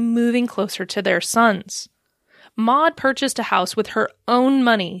happiness by moving closer to their sons. Maud purchased a house with her own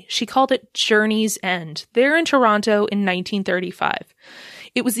money. She called it Journey's End, there in Toronto in 1935.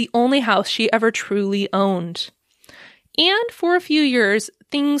 It was the only house she ever truly owned. And for a few years,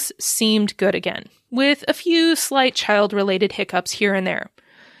 things seemed good again, with a few slight child-related hiccups here and there.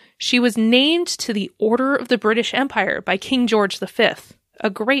 She was named to the Order of the British Empire by King George V, a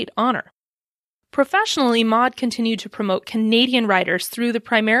great honor. Professionally, Maud continued to promote Canadian writers through the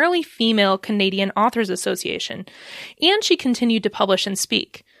primarily female Canadian Authors Association, and she continued to publish and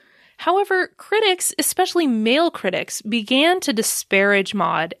speak. However, critics, especially male critics, began to disparage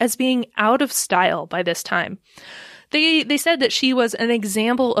Maud as being out of style by this time. They said that she was an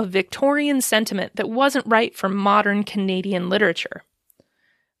example of Victorian sentiment that wasn't right for modern Canadian literature.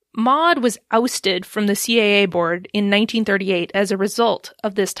 Maud was ousted from the CAA board in 1938 as a result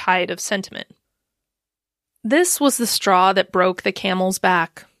of this tide of sentiment. This was the straw that broke the camel's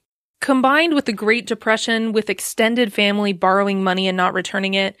back. Combined with the Great Depression, with extended family borrowing money and not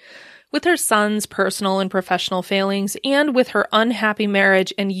returning it, With her son's personal and professional failings, and with her unhappy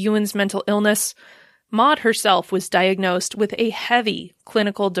marriage and Ewan's mental illness, Maud herself was diagnosed with a heavy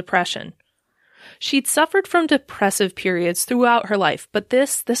clinical depression. She'd suffered from depressive periods throughout her life, but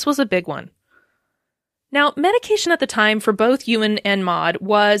this was a big one. Now, medication at the time for both Ewan and Maud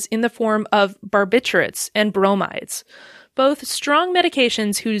was in the form of barbiturates and bromides, both strong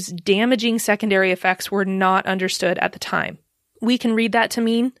medications whose damaging secondary effects were not understood at the time. We can read that to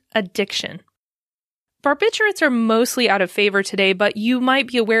mean addiction. Barbiturates are mostly out of favor today, but you might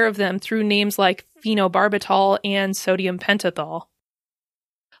be aware of them through names like phenobarbital and sodium pentothal.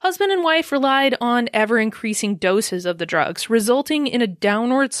 Husband and wife relied on ever-increasing doses of the drugs, resulting in a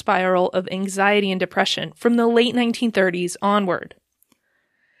downward spiral of anxiety and depression from the late 1930s onward.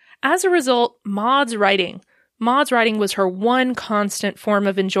 As a result, Maud's writing was her one constant form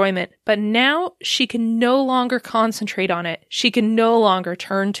of enjoyment, but now she can no longer concentrate on it. She can no longer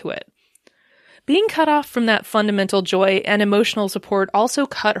turn to it. Being cut off from that fundamental joy and emotional support also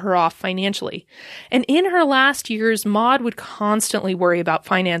cut her off financially. And in her last years, Maud would constantly worry about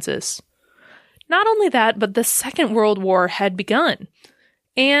finances. Not only that, but the Second World War had begun.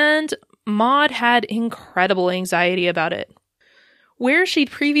 And Maud had incredible anxiety about it. Where she'd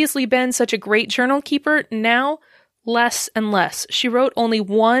previously been such a great journal keeper, now less and less. She wrote only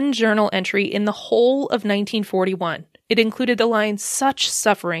one journal entry in the whole of 1941. It included the line, "Such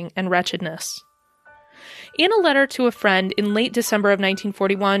suffering and wretchedness." In a letter to a friend in late December of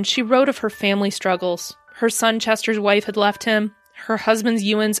 1941, she wrote of her family struggles. Her son Chester's wife had left him, her husband's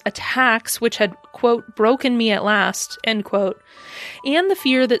Ewan's attacks, which had, quote, "broken me at last," end quote, and the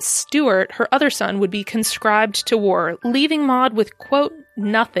fear that Stuart, her other son, would be conscribed to war, leaving Maud with, quote,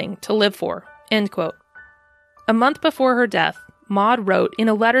 "nothing to live for," end quote. A month before her death, Maud wrote in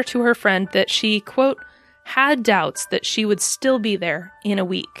a letter to her friend that she, quote, "had doubts that she would still be there in a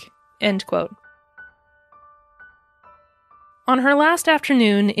week," end quote. On her last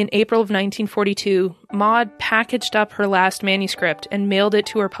afternoon in April of 1942, Maud packaged up her last manuscript and mailed it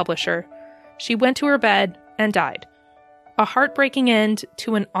to her publisher. She went to her bed and died. A heartbreaking end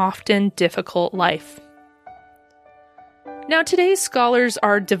to an often difficult life. Now, today's scholars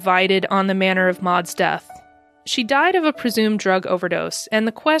are divided on the manner of Maud's death. She died of a presumed drug overdose, and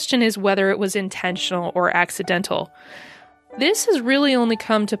the question is whether it was intentional or accidental. This has really only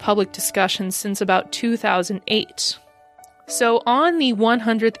come to public discussion since about 2008. So on the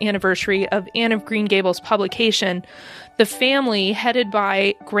 100th anniversary of Anne of Green Gables' publication, the family, headed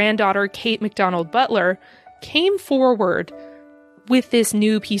by granddaughter Kate MacDonald Butler, came forward with this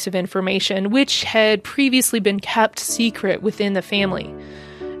new piece of information, which had previously been kept secret within the family.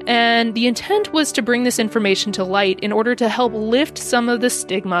 And the intent was to bring this information to light in order to help lift some of the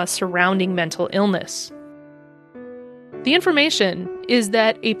stigma surrounding mental illness. The information is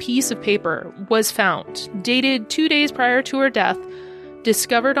that a piece of paper was found, dated 2 days prior to her death,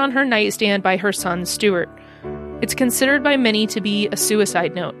 discovered on her nightstand by her son Stuart. It's considered by many to be a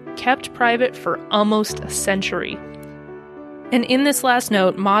suicide note, kept private for almost a century. And in this last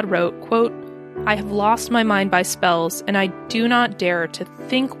note, Maud wrote, quote, "I have lost my mind by spells, and I do not dare to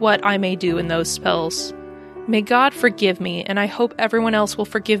think what I may do in those spells. May God forgive me, and I hope everyone else will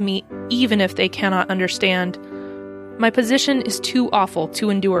forgive me, even if they cannot understand. My position is too awful to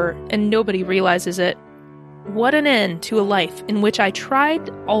endure, and nobody realizes it. What an end to a life in which I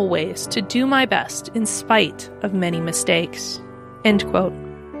tried always to do my best in spite of many mistakes." End quote.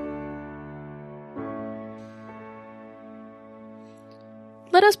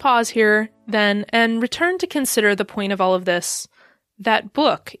 Let us pause here, then, and return to consider the point of all of this. That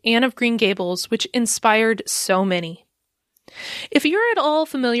book, Anne of Green Gables, which inspired so many. If you're at all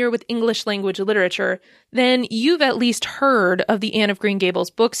familiar with English language literature, then you've at least heard of the Anne of Green Gables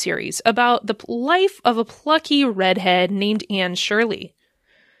book series about the life of a plucky redhead named Anne Shirley.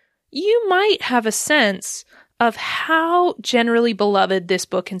 You might have a sense of how generally beloved this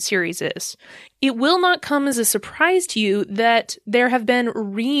book and series is. It will not come as a surprise to you that there have been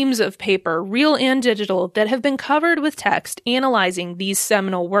reams of paper, real and digital, that have been covered with text analyzing these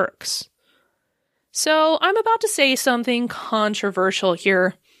seminal works. So I'm about to say something controversial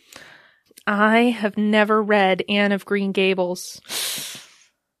here. I have never read Anne of Green Gables.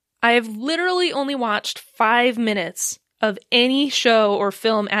 I have literally only watched 5 minutes of any show or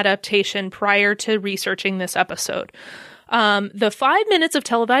film adaptation prior to researching this episode. The 5 minutes of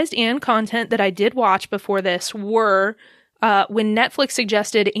televised Anne content that I did watch before this were when Netflix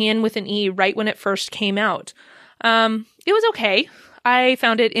suggested Anne with an E right when it first came out. It was okay. I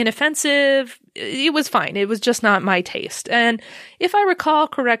found it inoffensive, it was fine. It was just not my taste. And if I recall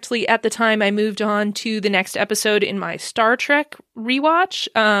correctly, at the time I moved on to the next episode in my Star Trek rewatch,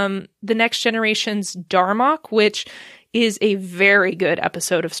 The Next Generation's Darmok, which is a very good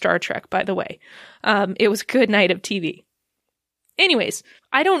episode of Star Trek, by the way. It was a good night of TV. Anyways,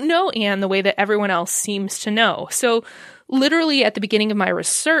 I don't know Anne the way that everyone else seems to know. So literally at the beginning of my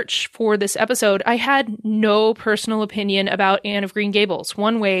research for this episode, I had no personal opinion about Anne of Green Gables,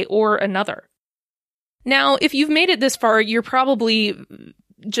 one way or another. Now, if you've made it this far, you're probably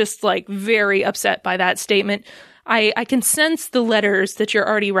just like very upset by that statement. I can sense the letters that you're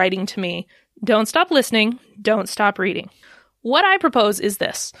already writing to me. Don't stop listening. Don't stop reading. What I propose is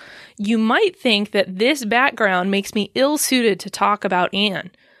this. You might think that this background makes me ill-suited to talk about Anne,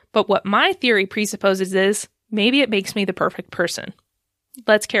 but what my theory presupposes is maybe it makes me the perfect person.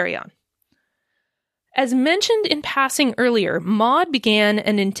 Let's carry on. As mentioned in passing earlier, Maud began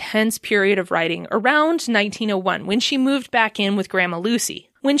an intense period of writing around 1901 when she moved back in with Grandma Lucy.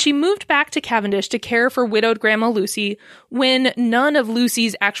 When she moved back to Cavendish to care for widowed Grandma Lucy, when none of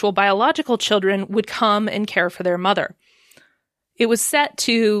Lucy's actual biological children would come and care for their mother. It was set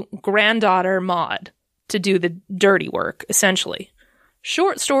to granddaughter Maud to do the dirty work, essentially.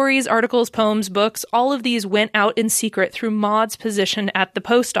 Short stories, articles, poems, books, all of these went out in secret through Maud's position at the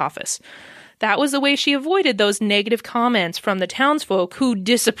post office. That was the way she avoided those negative comments from the townsfolk who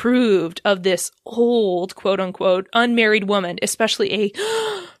disapproved of this old, quote-unquote, unmarried woman, especially a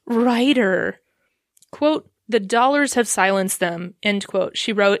writer. Quote, "The dollars have silenced them," end quote,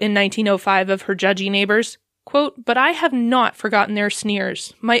 she wrote in 1905 of her judgy neighbors. Quote, "But I have not forgotten their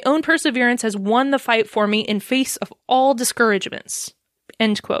sneers. My own perseverance has won the fight for me in face of all discouragements."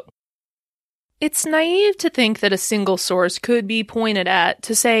 End quote. It's naive to think that a single source could be pointed at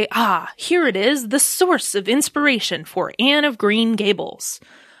to say, here it is, the source of inspiration for Anne of Green Gables.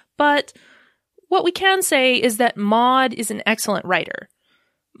 But what we can say is that Maud is an excellent writer.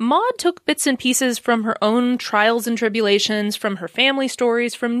 Maud took bits and pieces from her own trials and tribulations, from her family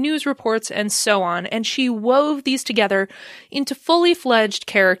stories, from news reports, and so on, and she wove these together into fully fledged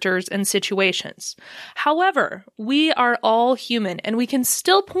characters and situations. However, we are all human, and we can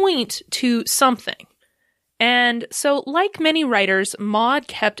still point to something. And so, like many writers, Maud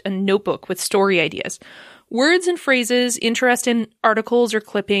kept a notebook with story ideas, words and phrases, interest in articles or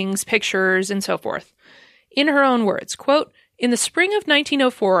clippings, pictures, and so forth. In her own words, quote, "In the spring of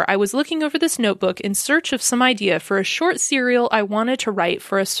 1904, I was looking over this notebook in search of some idea for a short serial I wanted to write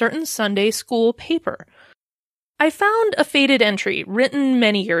for a certain Sunday school paper. I found a faded entry written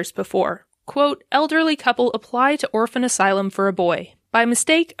many years before. Quote, elderly couple apply to orphan asylum for a boy. By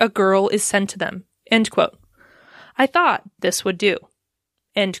mistake, a girl is sent to them. End quote. I thought this would do.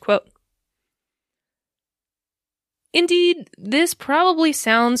 End quote. Indeed, this probably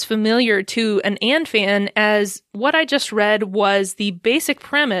sounds familiar to an Anne fan, as what I just read was the basic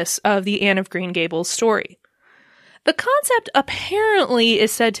premise of the Anne of Green Gables story. The concept apparently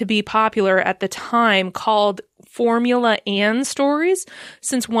is said to be popular at the time, called Formula Anne stories,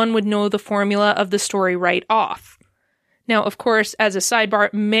 since one would know the formula of the story right off. Now, of course, as a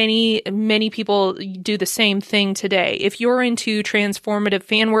sidebar, many people do the same thing today. If you're into transformative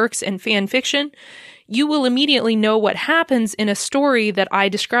fan works and fan fiction, you will immediately know what happens in a story that I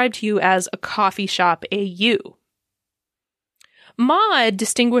described to you as a coffee shop AU. Maud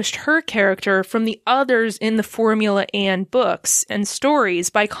distinguished her character from the others in the Formula Anne books and stories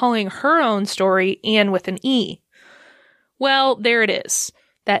by calling her own story Anne with an E. Well, there it is.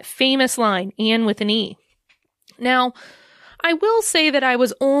 That famous line, Anne with an E. Now, I will say that I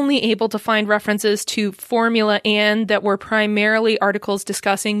was only able to find references to Formula Anne that were primarily articles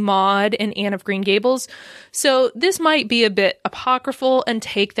discussing Maud and Anne of Green Gables, so this might be a bit apocryphal, and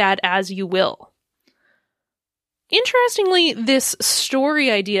take that as you will. Interestingly, this story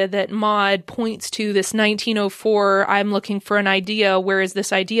idea that Maud points to, this 1904, I'm looking for an idea, where is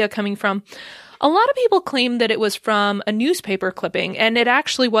this idea coming from? A lot of people claim that it was from a newspaper clipping, and it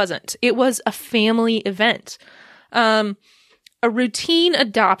actually wasn't. It was a family event. A routine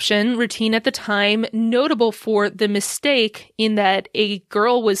adoption, routine at the time, notable for the mistake in that a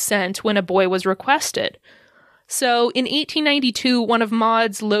girl was sent when a boy was requested. So in 1892, one of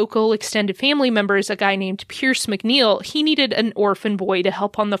Maud's local extended family members, a guy named Pierce McNeil, he needed an orphan boy to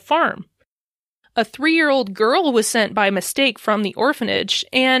help on the farm. A 3-year-old girl was sent by mistake from the orphanage,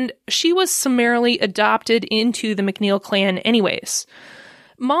 and she was summarily adopted into the McNeil clan anyways.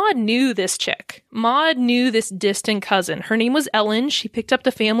 Maud knew this chick. Maud knew this distant cousin. Her name was Ellen. She picked up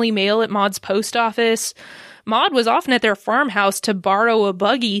the family mail at Maud's post office. Maud was often at their farmhouse to borrow a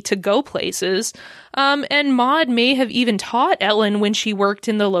buggy to go places. And Maud may have even taught Ellen when she worked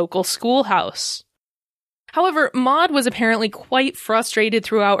in the local schoolhouse. However, Maud was apparently quite frustrated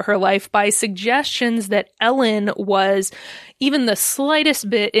throughout her life by suggestions that Ellen was even the slightest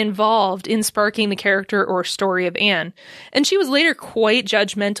bit involved in sparking the character or story of Anne. And she was later quite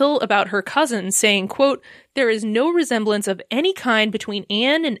judgmental about her cousin, saying, quote, "There is no resemblance of any kind between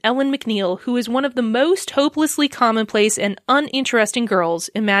Anne and Ellen McNeil, who is one of the most hopelessly commonplace and uninteresting girls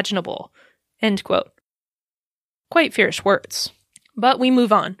imaginable." End quote. Quite fierce words. But we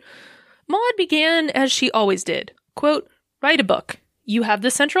move on. Maud began as she always did. Quote, "Write a book. You have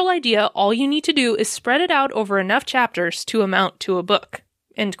the central idea. All you need to do is spread it out over enough chapters to amount to a book."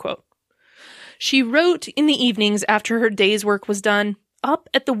 End quote. She wrote in the evenings after her day's work was done, up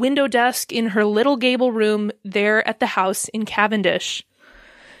at the window desk in her little gable room there at the house in Cavendish.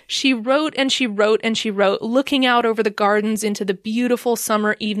 She wrote and she wrote and she wrote, looking out over the gardens into the beautiful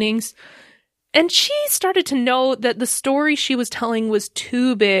summer evenings. And she started to know that the story she was telling was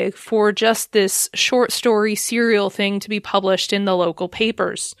too big for just this short story serial thing to be published in the local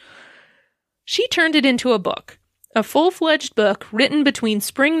papers. She turned it into a book, a full-fledged book written between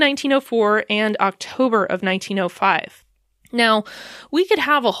spring 1904 and October of 1905. Now, we could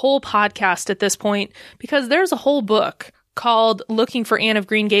have a whole podcast at this point because there's a whole book called Looking for Anne of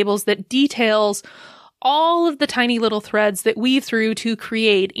Green Gables that details all of the tiny little threads that weave through to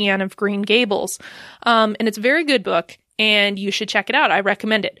create Anne of Green Gables. And it's a very good book, and you should check it out. I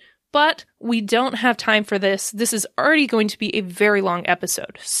recommend it. But we don't have time for this. This is already going to be a very long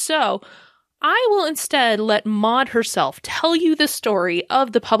episode. So I will instead let Maud herself tell you the story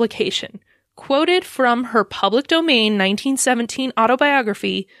of the publication, quoted from her public domain 1917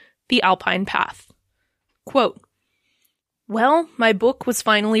 autobiography, The Alpine Path. Quote, "Well, my book was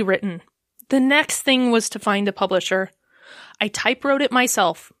finally written. The next thing was to find a publisher. I typewrote it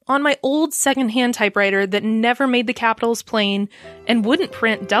myself on my old secondhand typewriter that never made the capitals plain and wouldn't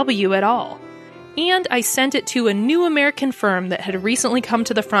print W at all. And I sent it to a new American firm that had recently come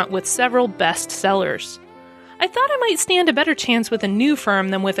to the front with several bestsellers. I thought I might stand a better chance with a new firm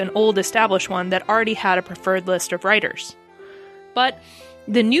than with an old established one that already had a preferred list of writers. But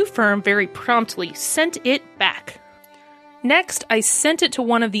the new firm very promptly sent it back. Next, I sent it to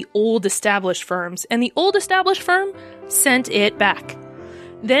one of the old established firms, and the old established firm sent it back.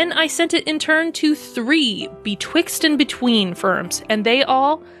 Then I sent it in turn to 3 betwixt and between firms, and they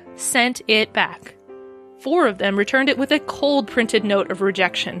all sent it back. 4 of them returned it with a cold printed note of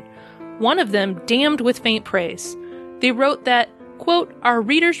rejection. One of them damned with faint praise. They wrote that, quote, "Our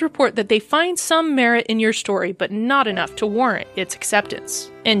readers report that they find some merit in your story, but not enough to warrant its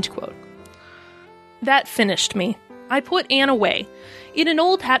acceptance." End quote. That finished me. I put Anne away, in an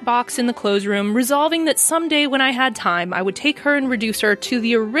old hat box in the clothes room, resolving that someday when I had time, I would take her and reduce her to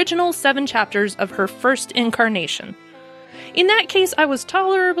the original 7 chapters of her first incarnation. In that case, I was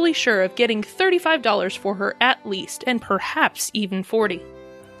tolerably sure of getting $35 for her at least, and perhaps even 40.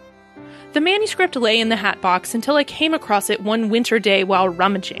 The manuscript lay in the hat box until I came across it one winter day while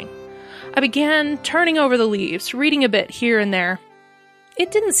rummaging. I began turning over the leaves, reading a bit here and there.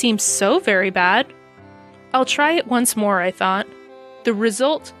 It didn't seem so very bad. I'll try it once more, I thought. The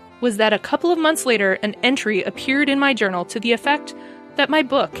result was that a couple of months later, an entry appeared in my journal to the effect that my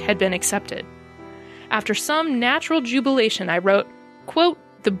book had been accepted. After some natural jubilation, I wrote, quote,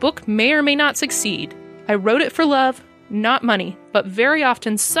 "The book may or may not succeed. I wrote it for love, not money, but very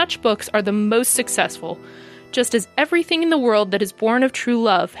often such books are the most successful, just as everything in the world that is born of true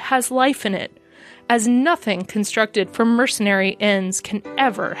love has life in it, as nothing constructed for mercenary ends can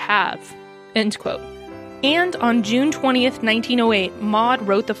ever have." End quote. And on June 20th, 1908, Maud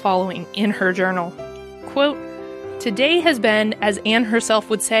wrote the following in her journal. Quote, "Today has been, as Anne herself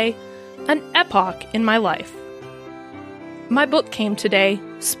would say, an epoch in my life. My book came today,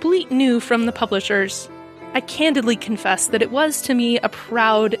 spleet new from the publishers. I candidly confess that it was to me a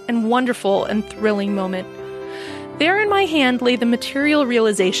proud and wonderful and thrilling moment. There in my hand lay the material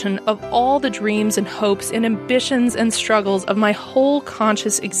realization of all the dreams and hopes and ambitions and struggles of my whole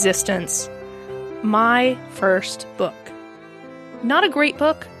conscious existence. My first book. Not a great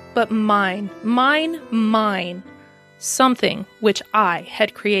book, but mine. Something which I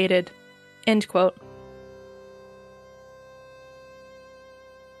had created." End quote.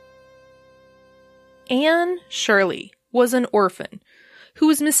 Anne Shirley was an orphan who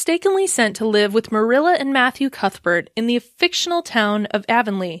was mistakenly sent to live with Marilla and Matthew Cuthbert in the fictional town of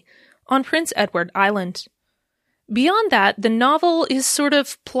Avonlea on Prince Edward Island. Beyond that, the novel is sort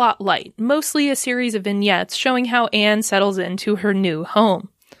of plot light, mostly a series of vignettes showing how Anne settles into her new home.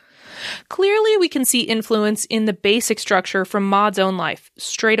 Clearly, we can see influence in the basic structure from Maud's own life,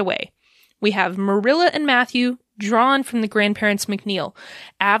 straight away. We have Marilla and Matthew, drawn from the grandparents McNeil,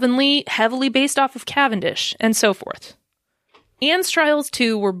 Avonlea, heavily based off of Cavendish, and so forth. Anne's trials,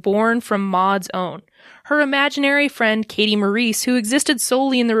 too, were born from Maud's own. Her imaginary friend, Katie Maurice, who existed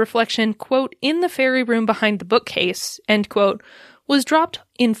solely in the reflection, quote, in the fairy room behind the bookcase, end quote, was dropped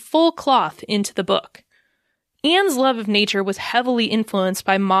in full cloth into the book. Anne's love of nature was heavily influenced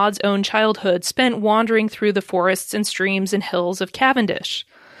by Maud's own childhood spent wandering through the forests and streams and hills of Cavendish.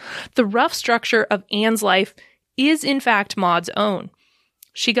 The rough structure of Anne's life is, in fact, Maud's own.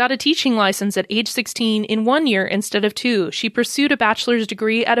 She got a teaching license at age 16 in 1 year instead of 2. She pursued a bachelor's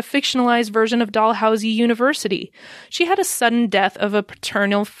degree at a fictionalized version of Dalhousie University. She had a sudden death of a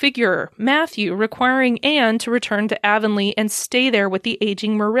paternal figure, Matthew, requiring Anne to return to Avonlea and stay there with the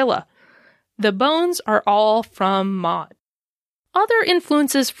aging Marilla. The bones are all from Maud. Other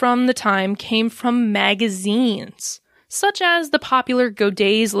influences from the time came from magazines, such as the popular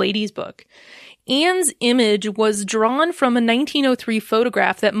Godey's Ladies' Book. Anne's image was drawn from a 1903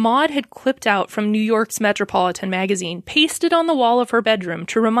 photograph that Maud had clipped out from New York's Metropolitan magazine, pasted on the wall of her bedroom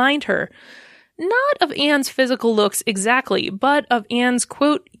to remind her, not of Anne's physical looks exactly, but of Anne's,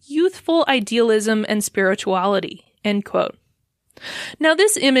 quote, youthful idealism and spirituality, end quote. Now,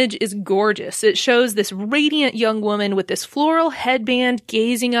 this image is gorgeous. It shows this radiant young woman with this floral headband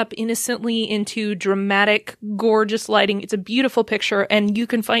gazing up innocently into dramatic, gorgeous lighting. It's a beautiful picture, and you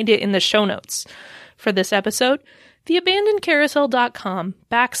can find it in the show notes for this episode,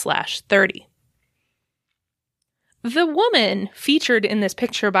 theabandonedcarousel.com/30. The woman featured in this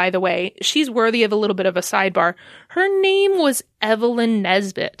picture, by the way, she's worthy of a little bit of a sidebar. Her name was Evelyn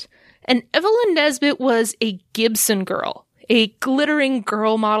Nesbit, and Evelyn Nesbit was a Gibson girl, a glittering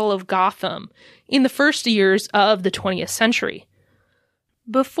girl model of Gotham in the first years of the 20th century.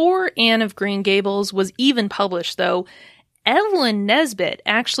 Before Anne of Green Gables was even published, though, Evelyn Nesbit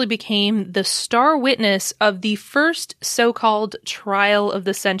actually became the star witness of the first so-called trial of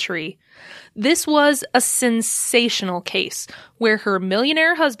the century. This was a sensational case where her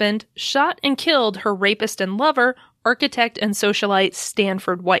millionaire husband shot and killed her rapist and lover, architect and socialite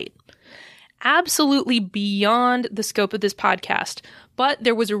Stanford White. Absolutely beyond the scope of this podcast, but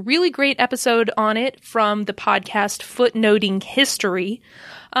there was a really great episode on it from the podcast Footnoting History,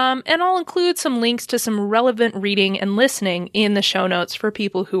 and I'll include some links to some relevant reading and listening in the show notes for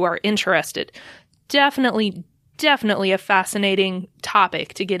people who are interested. Definitely a fascinating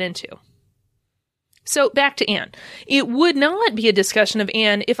topic to get into. So back to Anne. It would not be a discussion of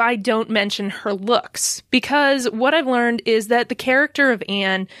Anne if I don't mention her looks, because what I've learned is that the character of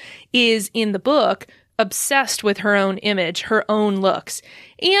Anne is, in the book, obsessed with her own image, her own looks.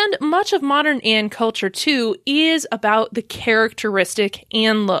 And much of modern Anne culture, too, is about the characteristic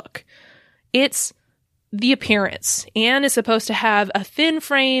Anne look. It's the appearance. Anne is supposed to have a thin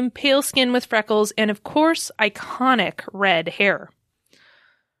frame, pale skin with freckles, and of course, iconic red hair.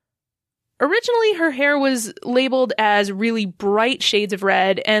 Originally, her hair was labeled as really bright shades of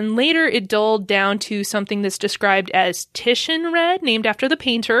red, and later it dulled down to something that's described as Titian red, named after the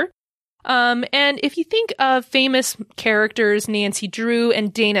painter. And if you think of famous characters Nancy Drew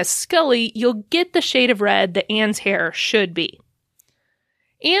and Dana Scully, you'll get the shade of red that Anne's hair should be.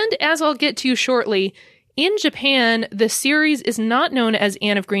 And as I'll get to shortly, in Japan, the series is not known as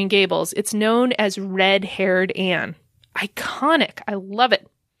Anne of Green Gables. It's known as Red-Haired Anne. Iconic. I love it.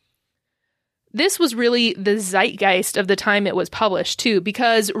 This was really the zeitgeist of the time it was published, too,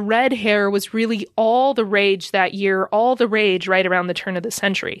 because red hair was really all the rage that year, all the rage right around the turn of the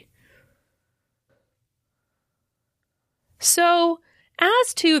century. So,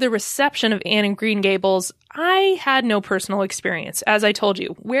 as to the reception of Anne of Green Gables, I had no personal experience, as I told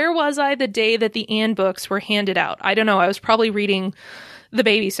you. Where was I the day that the Anne books were handed out? I don't know, I was probably reading The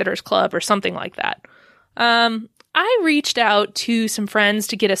Babysitter's Club or something like that. I reached out to some friends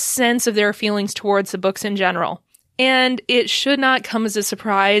to get a sense of their feelings towards the books in general, and it should not come as a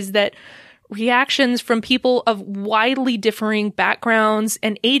surprise that reactions from people of widely differing backgrounds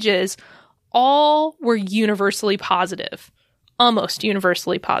and ages all were universally positive, almost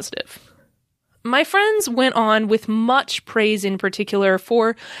universally positive. My friends went on with much praise in particular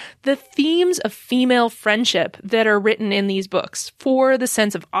for the themes of female friendship that are written in these books, for the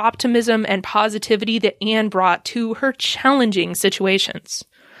sense of optimism and positivity that Anne brought to her challenging situations.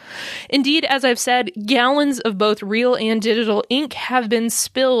 Indeed, as I've said, gallons of both real and digital ink have been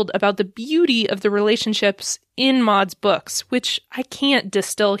spilled about the beauty of the relationships in Maud's books, which I can't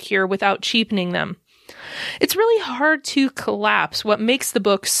distill here without cheapening them. It's really hard to collapse what makes the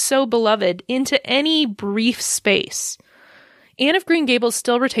book so beloved into any brief space. Anne of Green Gables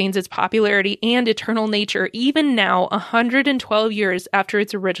still retains its popularity and eternal nature even now, 112 years after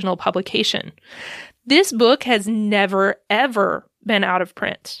its original publication. This book has never, ever been out of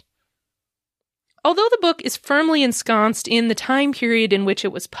print. Although the book is firmly ensconced in the time period in which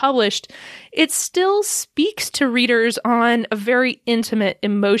it was published, it still speaks to readers on a very intimate,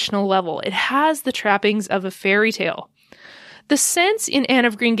 emotional level. It has the trappings of a fairy tale. The sense in Anne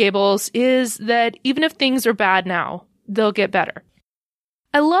of Green Gables is that even if things are bad now, they'll get better.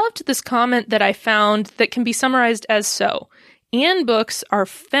 I loved this comment that I found that can be summarized as so. Anne books are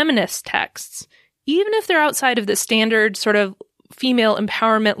feminist texts, even if they're outside of the standard sort of female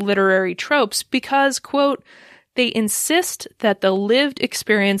empowerment literary tropes, because, quote, they insist that the lived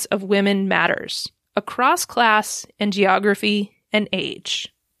experience of women matters, across class and geography and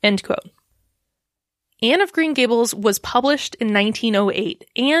age, end quote. Anne of Green Gables was published in 1908,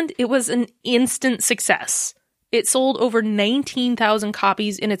 and it was an instant success. It sold over 19,000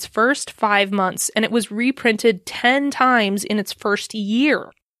 copies in its first 5 months, and it was reprinted 10 times in its first year.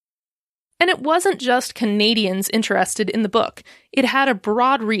 And it wasn't just Canadians interested in the book. It had a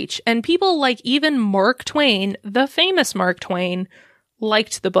broad reach, and people like even Mark Twain, the famous Mark Twain,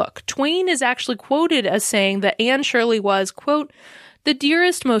 liked the book. Twain is actually quoted as saying that Anne Shirley was, quote, the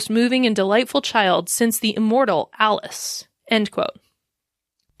dearest, most moving and delightful child since the immortal Alice, end quote.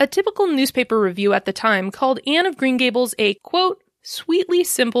 A typical newspaper review at the time called Anne of Green Gables a, quote, sweetly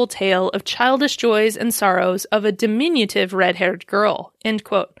simple tale of childish joys and sorrows of a diminutive red-haired girl, end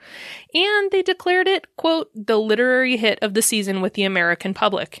quote. And they declared it, quote, the literary hit of the season with the American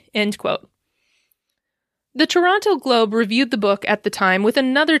public, end quote. The Toronto Globe reviewed the book at the time with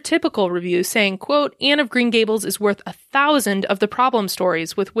another typical review saying, quote, Anne of Green Gables is worth 1,000 of the problem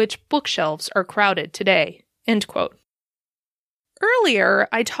stories with which bookshelves are crowded today, end quote. Earlier,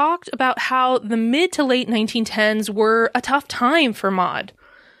 I talked about how the mid to late 1910s were a tough time for Maud.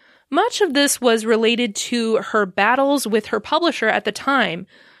 Much of this was related to her battles with her publisher at the time,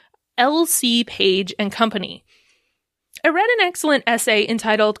 L.C. Page and Company. I read an excellent essay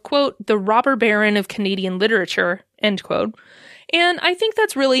entitled, quote, The Robber Baron of Canadian Literature, end quote, and I think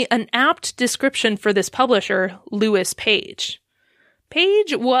that's really an apt description for this publisher, Lewis Page.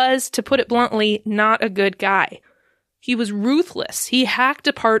 Page was, to put it bluntly, not a good guy. He was ruthless. He hacked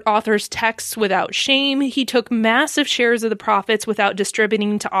apart authors' texts without shame. He took massive shares of the profits without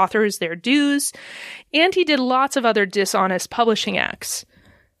distributing to authors their dues. And he did lots of other dishonest publishing acts.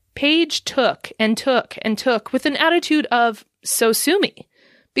 Page took and took and took with an attitude of, so sue me.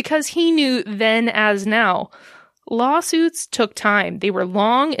 Because he knew then as now, lawsuits took time. They were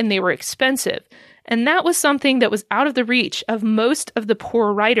long and they were expensive. And that was something that was out of the reach of most of the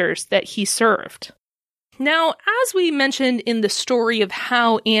poor writers that he served. Now, as we mentioned in the story of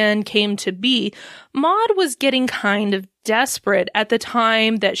how Anne came to be, Maud was getting kind of desperate at the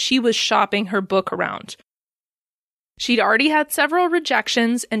time that she was shopping her book around. She'd already had several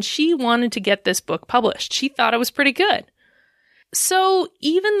rejections, and she wanted to get this book published. She thought it was pretty good. So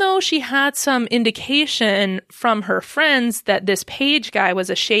even though she had some indication from her friends that this Page guy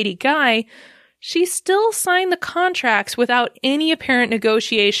was a shady guy, she still signed the contracts without any apparent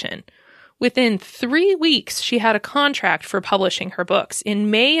negotiation. Within 3 weeks, she had a contract for publishing her books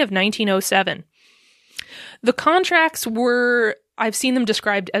in May of 1907. The contracts were, I've seen them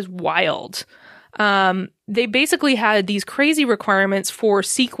described as wild. They basically had these crazy requirements for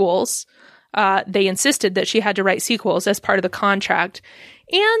sequels. They insisted that she had to write sequels as part of the contract.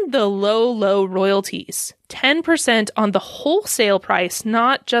 And the low royalties. 10% on the wholesale price,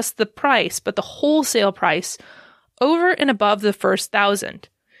 not just the price, but the wholesale price, over and above the first 1,000.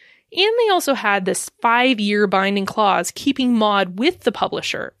 And they also had this 5-year binding clause keeping Maud with the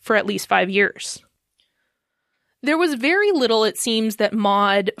publisher for at least 5 years. There was very little, it seems, that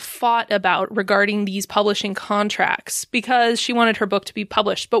Maud fought about regarding these publishing contracts because she wanted her book to be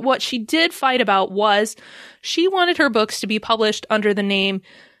published. But what she did fight about was she wanted her books to be published under the name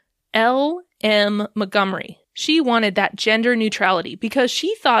L.M. Montgomery. She wanted that gender neutrality because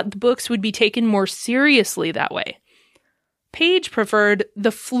she thought the books would be taken more seriously that way. Page preferred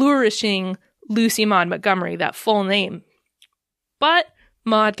the flourishing Lucy Maud Montgomery, that full name. But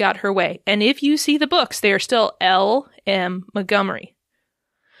Maud got her way, and if you see the books, they are still L.M. Montgomery.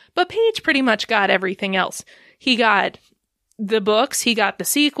 But Page pretty much got everything else. He got the books, he got the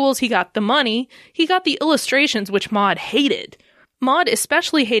sequels, he got the money, he got the illustrations, which Maud hated. Maud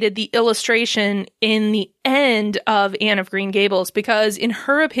especially hated the illustration in the end of Anne of Green Gables because, in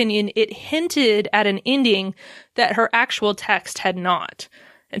her opinion, it hinted at an ending that her actual text had not.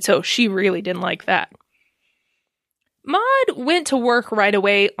 And so she really didn't like that. Maud went to work right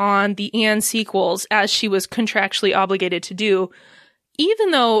away on the Anne sequels, as she was contractually obligated to do,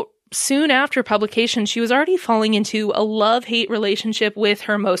 even though soon after publication she was already falling into a love-hate relationship with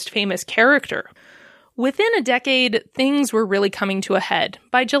her most famous character. Within a decade, things were really coming to a head.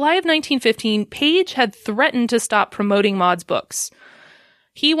 By July of 1915, Page had threatened to stop promoting Maud's books.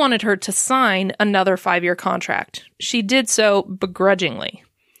 He wanted her to sign another 5-year contract. She did so begrudgingly.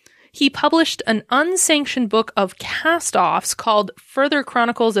 He published an unsanctioned book of cast-offs called Further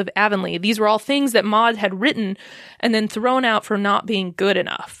Chronicles of Avonlea. These were all things that Maud had written and then thrown out for not being good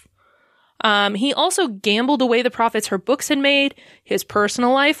enough. He also gambled away the profits her books had made. His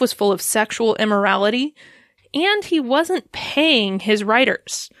personal life was full of sexual immorality, and he wasn't paying his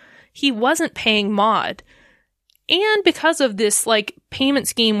writers. He wasn't paying Maud. And because of this, payment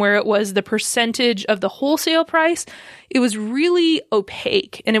scheme where it was the percentage of the wholesale price, it was really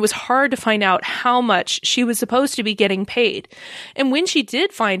opaque, and it was hard to find out how much she was supposed to be getting paid. And when she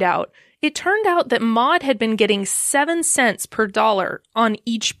did find out, it turned out that Maud had been getting 7 cents per dollar on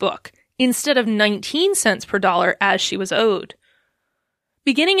each book, instead of 19 cents per dollar as she was owed.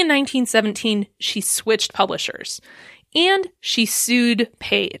 Beginning in 1917, she switched publishers, and she sued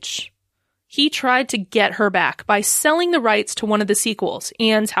Page. He tried to get her back by selling the rights to one of the sequels,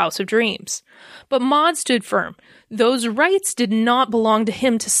 Anne's House of Dreams. But Maud stood firm. Those rights did not belong to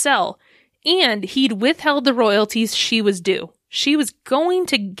him to sell, and he'd withheld the royalties she was due. She was going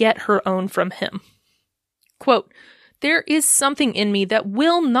to get her own from him. Quote, "There is something in me that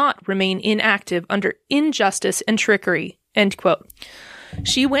will not remain inactive under injustice and trickery," end quote.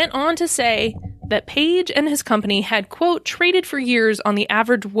 She went on to say that Page and his company had, quote, "traded for years on the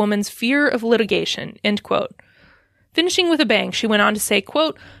average woman's fear of litigation," end quote. Finishing with a bang, she went on to say,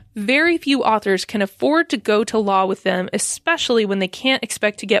 quote, "Very few authors can afford to go to law with them, especially when they can't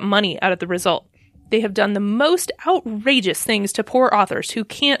expect to get money out of the result. They have done the most outrageous things to poor authors who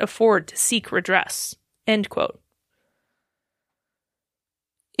can't afford to seek redress," end quote.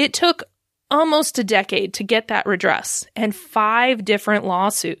 It took almost a decade to get that redress, and 5 different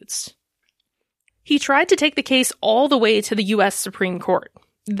lawsuits. He tried to take the case all the way to the U.S. Supreme Court.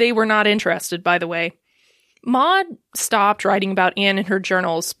 They were not interested, by the way. Maud stopped writing about Anne in her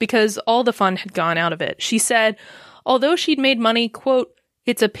journals because all the fun had gone out of it. She said, although she'd made money, quote,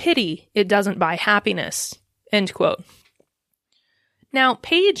 "It's a pity it doesn't buy happiness," end quote. Now,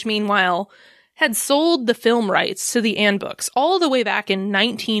 Page, meanwhile, had sold the film rights to the Anne books all the way back in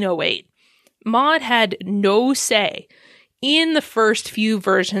 1908. Maud had no say in the first few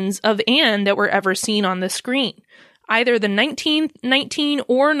versions of Anne that were ever seen on the screen, either the 1919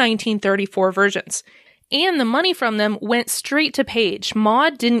 or 1934 versions, and the money from them went straight to Page.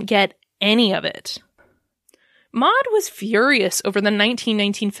 Maud didn't get any of it. Maud was furious over the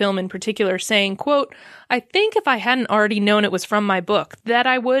 1919 film in particular, saying, quote, "I think if I hadn't already known it was from my book, that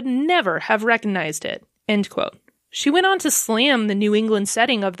I would never have recognized it," end quote. She went on to slam the New England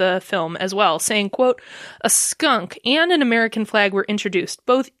setting of the film as well, saying, quote, "A skunk and an American flag were introduced,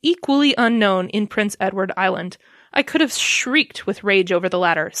 both equally unknown in Prince Edward Island. I could have shrieked with rage over the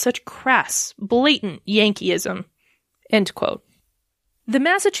latter. Such crass, blatant Yankeeism," end quote. The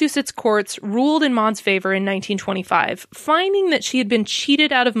Massachusetts courts ruled in Maud's favor in 1925, finding that she had been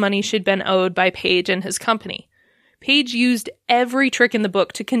cheated out of money she'd been owed by Page and his company. Page used every trick in the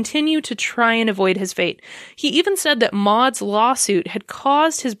book to continue to try and avoid his fate. He even said that Maud's lawsuit had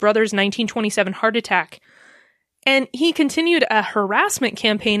caused his brother's 1927 heart attack. And he continued a harassment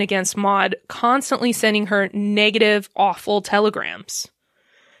campaign against Maud, constantly sending her negative, awful telegrams.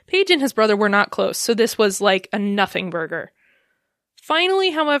 Page and his brother were not close, so this was like a nothing burger.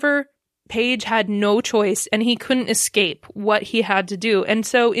 Finally, however, Page had no choice, and he couldn't escape what he had to do. And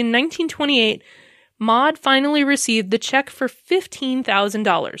so in 1928, Maud finally received the check for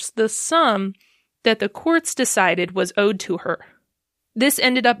 $15,000, the sum that the courts decided was owed to her. This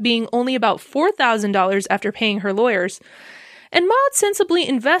ended up being only about $4,000 after paying her lawyers, and Maud sensibly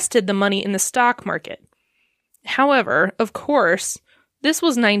invested the money in the stock market. However, of course, this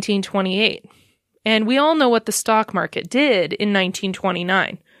was 1928, and we all know what the stock market did in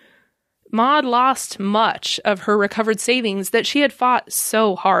 1929. Maud lost much of her recovered savings that she had fought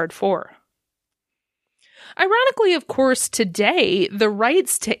so hard for. Ironically, of course, today, the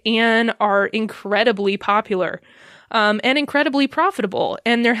rights to Anne are incredibly popular and incredibly profitable,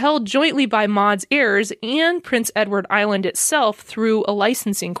 and they're held jointly by Maud's heirs and Prince Edward Island itself through a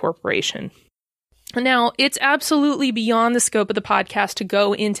licensing corporation. Now, it's absolutely beyond the scope of the podcast to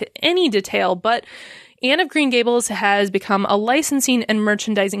go into any detail, but Anne of Green Gables has become a licensing and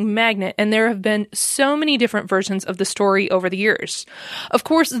merchandising magnet, and there have been so many different versions of the story over the years. Of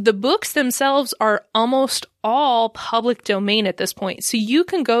course, the books themselves are almost all public domain at this point, so you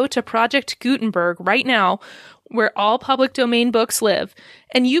can go to Project Gutenberg right now, where all public domain books live,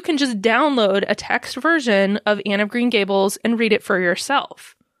 and you can just download a text version of Anne of Green Gables and read it for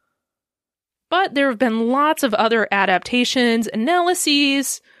yourself. But there have been lots of other adaptations,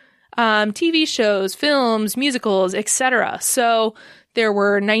 analyses, TV shows, films, musicals, etc. So there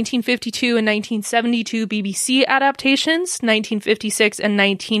were 1952 and 1972 BBC adaptations, 1956 and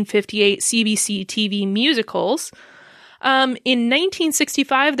 1958 CBC TV musicals. In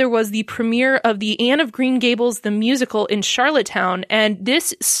 1965, there was the premiere of the Anne of Green Gables the musical in Charlottetown, and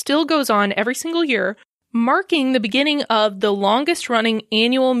this still goes on every single year, marking the beginning of the longest-running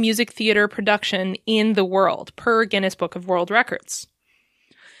annual music theater production in the world, per Guinness Book of World Records.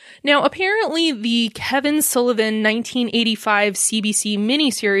 Now, apparently, the Kevin Sullivan 1985 CBC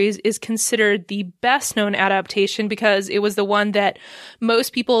miniseries is considered the best-known adaptation because it was the one that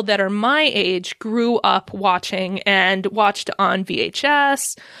most people that are my age grew up watching and watched on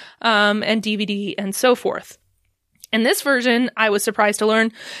VHS, and DVD and so forth. In this version, I was surprised to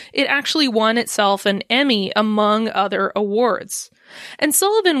learn it actually won itself an Emmy among other awards. And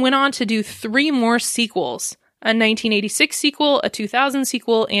Sullivan went on to do 3 more sequels. A 1986 sequel, a 2000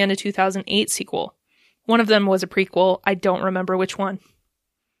 sequel, and a 2008 sequel. One of them was a prequel. I don't remember which one.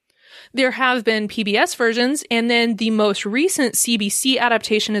 There have been PBS versions, and then the most recent CBC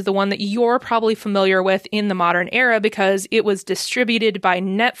adaptation is the one that you're probably familiar with in the modern era because it was distributed by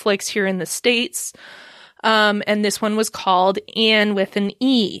Netflix here in the States. And this one was called Anne with an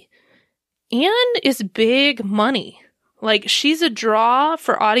E. Anne is big money. Like, she's a draw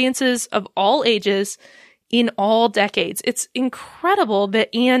for audiences of all ages in all decades. It's incredible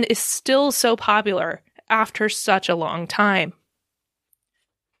that Anne is still so popular after such a long time.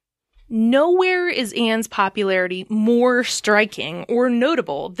 Nowhere is Anne's popularity more striking or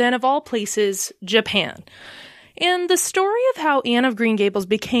notable than, of all places, Japan. And the story of how Anne of Green Gables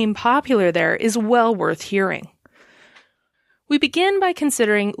became popular there is well worth hearing. We begin by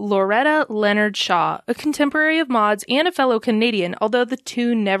considering Loretta Leonard Shaw, a contemporary of Maud's and a fellow Canadian, although the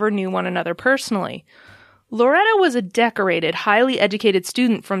two never knew one another personally. Loretta was a decorated, highly educated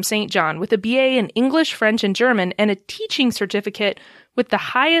student from St. John with a BA in English, French, and German, and a teaching certificate with the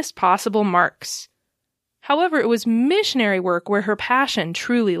highest possible marks. However, it was missionary work where her passion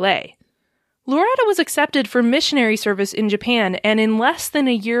truly lay. Loretta was accepted for missionary service in Japan, and in less than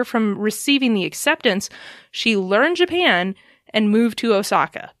a year from receiving the acceptance, she learned Japan and moved to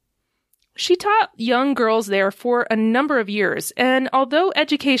Osaka. She taught young girls there for a number of years, and although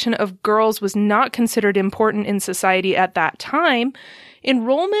education of girls was not considered important in society at that time,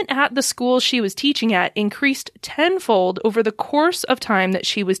 enrollment at the school she was teaching at increased tenfold over the course of time that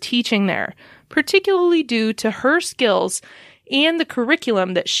she was teaching there, particularly due to her skills and the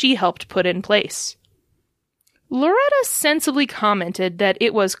curriculum that she helped put in place. Loretta sensibly commented that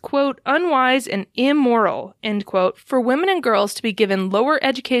it was, quote, unwise and immoral, end quote, for women and girls to be given lower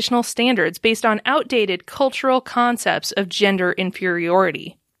educational standards based on outdated cultural concepts of gender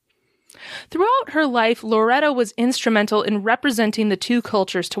inferiority. Throughout her life, Loretta was instrumental in representing the two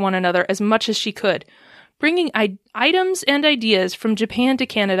cultures to one another as much as she could, bringing items and ideas from Japan to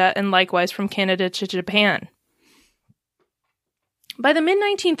Canada and likewise from Canada to Japan. By the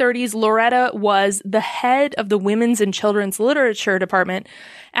mid-1930s, Loretta was the head of the Women's and Children's Literature Department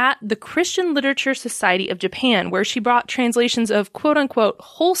at the Christian Literature Society of Japan, where she brought translations of quote-unquote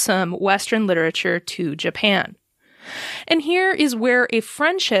wholesome Western literature to Japan. And here is where a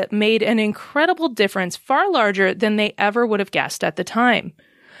friendship made an incredible difference far larger than they ever would have guessed at the time.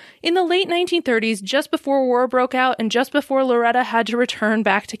 In the late 1930s, just before war broke out and just before Loretta had to return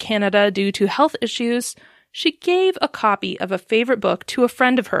back to Canada due to health issues, she gave a copy of a favorite book to a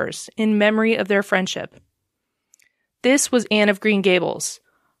friend of hers in memory of their friendship. This was Anne of Green Gables,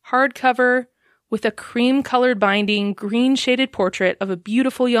 hardcover with a cream-colored binding, green-shaded portrait of a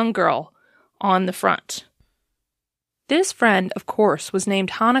beautiful young girl on the front. This friend, of course, was named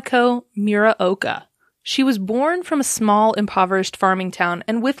Hanako Muraoka. She was born from a small, impoverished farming town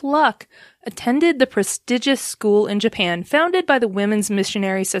and, with luck, attended the prestigious school in Japan founded by the Women's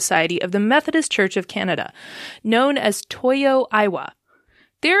Missionary Society of the Methodist Church of Canada, known as Toyo Iwa.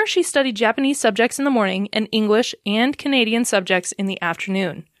 There she studied Japanese subjects in the morning and English and Canadian subjects in the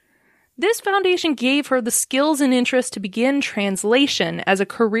afternoon. This foundation gave her the skills and interest to begin translation as a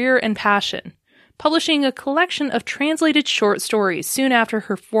career and passion, publishing a collection of translated short stories soon after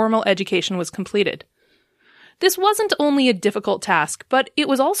her formal education was completed. This wasn't only a difficult task, but it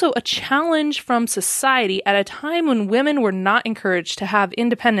was also a challenge from society at a time when women were not encouraged to have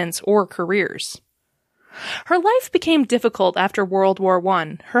independence or careers. Her life became difficult after World War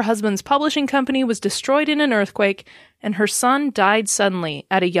I. Her husband's publishing company was destroyed in an earthquake, and her son died suddenly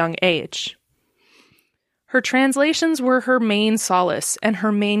at a young age. Her translations were her main solace and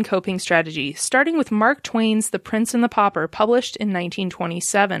her main coping strategy, starting with Mark Twain's The Prince and the Pauper, published in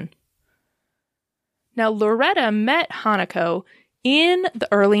 1927. Now, Loretta met Hanako in the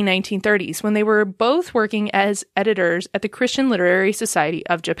early 1930s when they were both working as editors at the Christian Literary Society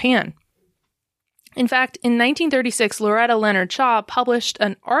of Japan. In fact, in 1936, Loretta Leonard Shaw published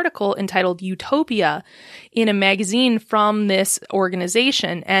an article entitled Utopia in a magazine from this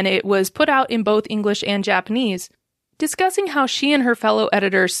organization, and it was put out in both English and Japanese, discussing how she and her fellow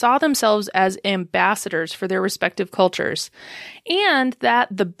editors saw themselves as ambassadors for their respective cultures, and that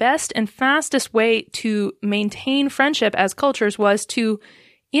the best and fastest way to maintain friendship as cultures was to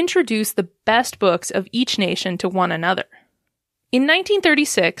introduce the best books of each nation to one another. In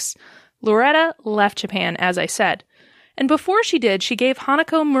 1936, Loretta left Japan, as I said, and before she did, she gave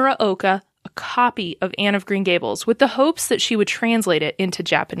Hanako Muraoka a copy of Anne of Green Gables with the hopes that she would translate it into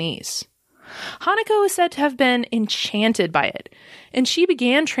Japanese. Hanako is said to have been enchanted by it, and she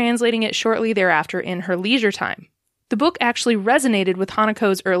began translating it shortly thereafter in her leisure time. The book actually resonated with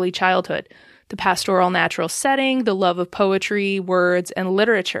Hanako's early childhood, the pastoral natural setting, the love of poetry, words, and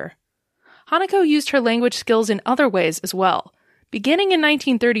literature. Hanako used her language skills in other ways as well. Beginning in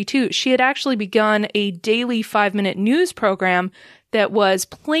 1932, she had actually begun a daily 5-minute news program that was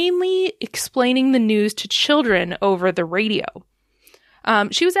plainly explaining the news to children over the radio.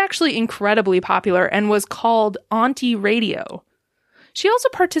 She was actually incredibly popular and was called Auntie Radio. She also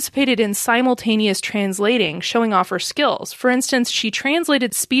participated in simultaneous translating, showing off her skills. For instance, she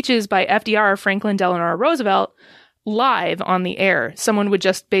translated speeches by FDR, Franklin Delano Roosevelt, live on the air. Someone would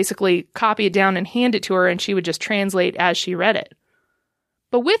just basically copy it down and hand it to her, and she would just translate as she read it.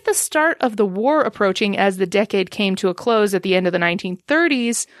 But with the start of the war approaching as the decade came to a close at the end of the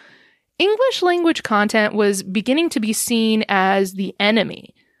 1930s, English language content was beginning to be seen as the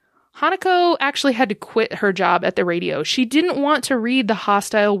enemy. Hanako actually had to quit her job at the radio. She didn't want to read the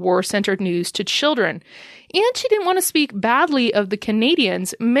hostile war-centered news to children, and she didn't want to speak badly of the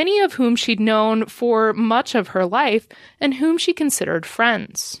Canadians, many of whom she'd known for much of her life and whom she considered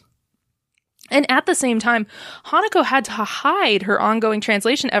friends. And at the same time, Hanako had to hide her ongoing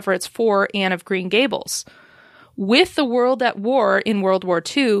translation efforts for Anne of Green Gables. With the world at war in World War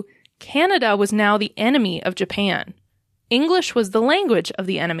II, Canada was now the enemy of Japan. English was the language of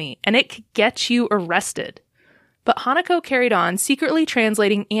the enemy, and it could get you arrested. But Hanako carried on, secretly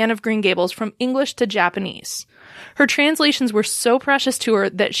translating Anne of Green Gables from English to Japanese. Her translations were so precious to her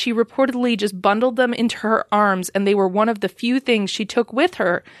that she reportedly just bundled them into her arms, and they were one of the few things she took with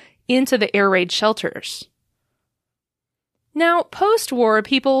her into the air raid shelters. Now, post-war,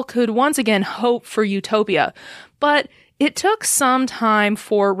 people could once again hope for utopia, but it took some time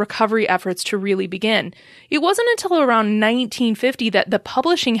for recovery efforts to really begin. It wasn't until around 1950 that the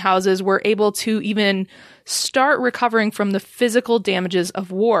publishing houses were able to even start recovering from the physical damages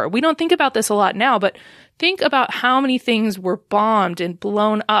of war. We don't think about this a lot now, but think about how many things were bombed and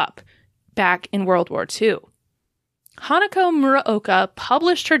blown up back in World War II. Hanako Muraoka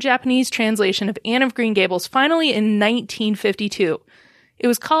published her Japanese translation of Anne of Green Gables finally in 1952. It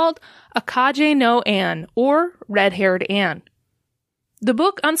was called Akage no Anne, or Red-Haired Anne. The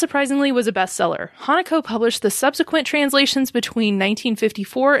book, unsurprisingly, was a bestseller. Hanako published the subsequent translations between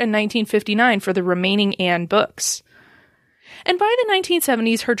 1954 and 1959 for the remaining Anne books. And by the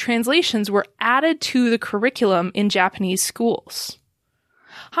 1970s, her translations were added to the curriculum in Japanese schools.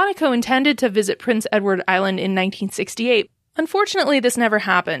 Hanako intended to visit Prince Edward Island in 1968. Unfortunately, this never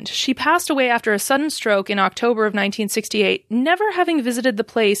happened. She passed away after a sudden stroke in October of 1968, never having visited the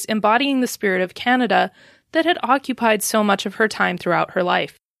place embodying the spirit of Canada that had occupied so much of her time throughout her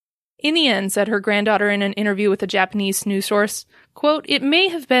life. In the end, said her granddaughter in an interview with a Japanese news source, quote, "It may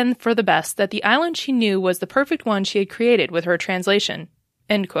have been for the best that the island she knew was the perfect one she had created with her translation."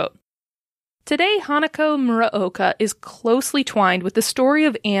 End quote. Today, Hanako Muraoka is closely twined with the story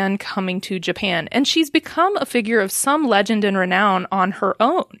of Anne coming to Japan, and she's become a figure of some legend and renown on her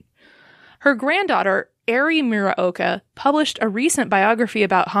own. Her granddaughter, Eri Muraoka, published a recent biography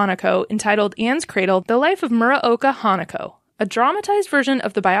about Hanako entitled Anne's Cradle, The Life of Muraoka Hanako. A dramatized version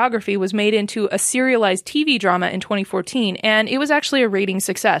of the biography was made into a serialized TV drama in 2014, and it was actually a rating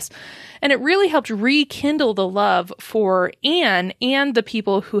success. And it really helped rekindle the love for Anne and the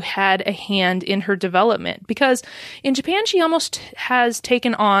people who had a hand in her development. Because in Japan, she almost has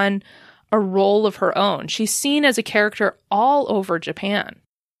taken on a role of her own. She's seen as a character all over Japan.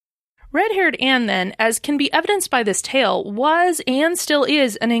 Red-haired Anne, then, as can be evidenced by this tale, was and still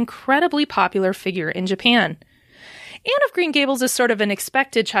is an incredibly popular figure in Japan. Anne of Green Gables is sort of an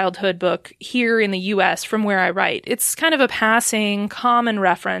expected childhood book here in the US from where I write. It's kind of a passing, common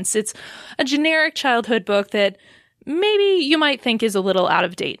reference. It's a generic childhood book that maybe you might think is a little out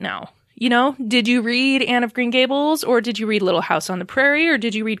of date now. You know, did you read Anne of Green Gables, or did you read Little House on the Prairie, or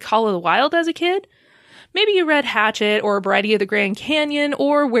did you read Call of the Wild as a kid? Maybe you read Hatchet, or Variety of the Grand Canyon,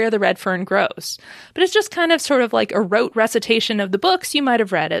 or Where the Red Fern Grows. But it's just kind of sort of like a rote recitation of the books you might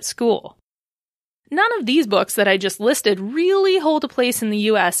have read at school. None of these books that I just listed really hold a place in the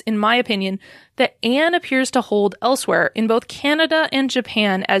US, in my opinion, that Anne appears to hold elsewhere in both Canada and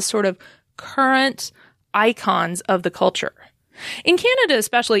Japan as sort of current icons of the culture. In Canada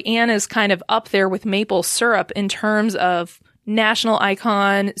especially, Anne is kind of up there with maple syrup in terms of national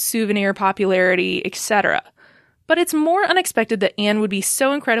icon, souvenir popularity, etc. But it's more unexpected that Anne would be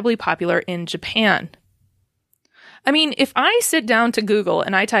so incredibly popular in Japan. I mean, if I sit down to Google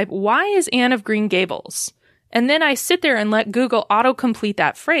and I type, "Why is Anne of Green Gables?" and then I sit there and let Google autocomplete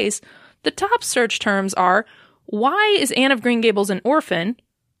that phrase, the top search terms are, "Why is Anne of Green Gables an orphan?"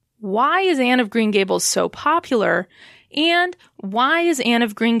 "Why is Anne of Green Gables so popular?" and "Why is Anne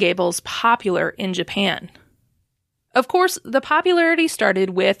of Green Gables popular in Japan?" Of course, the popularity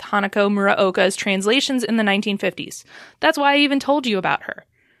started with Hanako Muraoka's translations in the 1950s. That's why I even told you about her.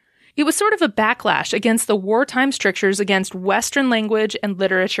 It was sort of a backlash against the wartime strictures against Western language and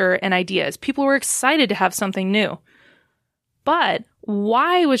literature and ideas. People were excited to have something new. But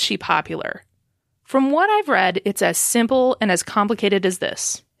why was she popular? From what I've read, it's as simple and as complicated as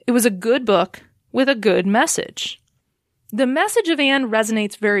this. It was a good book with a good message. The message of Anne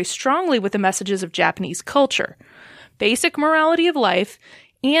resonates very strongly with the messages of Japanese culture. Basic morality of life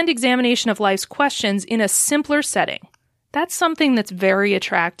and examination of life's questions in a simpler setting. That's something that's very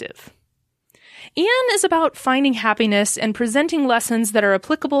attractive. Anne is about finding happiness and presenting lessons that are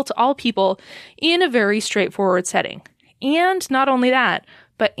applicable to all people in a very straightforward setting. And not only that,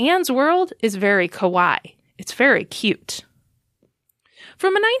 but Anne's world is very kawaii. It's very cute.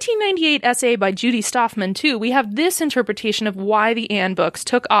 From a 1998 essay by Judy Stoffman, too, we have this interpretation of why the Anne books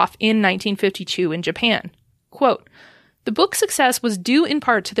took off in 1952 in Japan. Quote, "The book's success was due in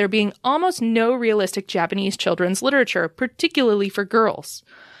part to there being almost no realistic Japanese children's literature, particularly for girls.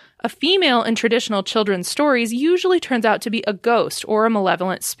 A female in traditional children's stories usually turns out to be a ghost or a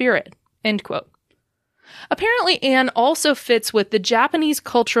malevolent spirit." End quote. Apparently, Anne also fits with the Japanese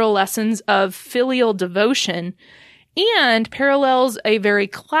cultural lessons of filial devotion and parallels a very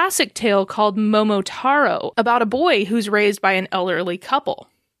classic tale called Momotaro about a boy who's raised by an elderly couple.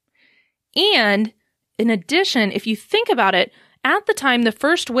 And in addition, if you think about it, at the time, the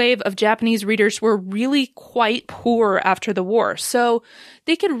first wave of Japanese readers were really quite poor after the war. So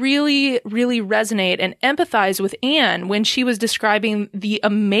they could really, really resonate and empathize with Anne when she was describing the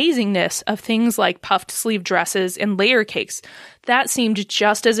amazingness of things like puffed sleeve dresses and layer cakes. That seemed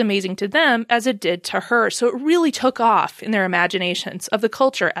just as amazing to them as it did to her. So it really took off in their imaginations of the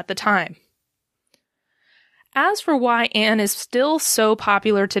culture at the time. As for why Anne is still so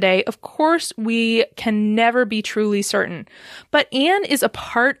popular today, of course, we can never be truly certain. But Anne is a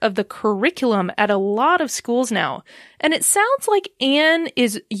part of the curriculum at a lot of schools now. And it sounds like Anne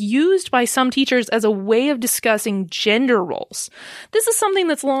is used by some teachers as a way of discussing gender roles. This is something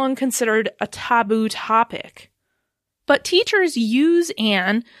that's long considered a taboo topic. But teachers use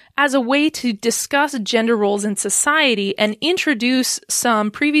Anne as a way to discuss gender roles in society and introduce some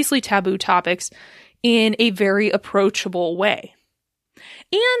previously taboo topics in a very approachable way.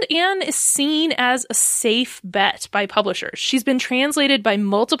 And Anne is seen as a safe bet by publishers. She's been translated by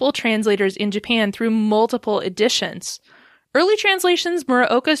multiple translators in Japan through multiple editions. Early translations,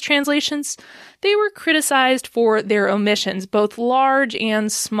 Muraoka's translations, they were criticized for their omissions, both large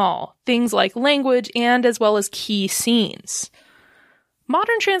and small, things like language and as well as key scenes.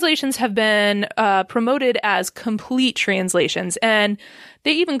 Modern translations have been promoted as complete translations, and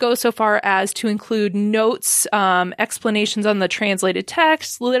they even go so far as to include notes, explanations on the translated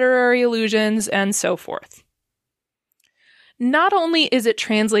text, literary allusions, and so forth. Not only is it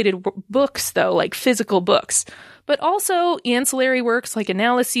translated books, though, like physical books, but also ancillary works like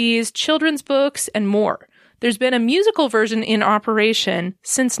analyses, children's books, and more. There's been a musical version in operation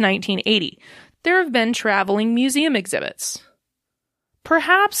since 1980. There have been traveling museum exhibits.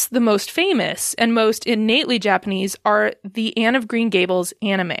 Perhaps the most famous and most innately Japanese are the Anne of Green Gables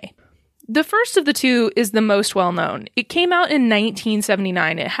anime. The first of the two is the most well-known. It came out in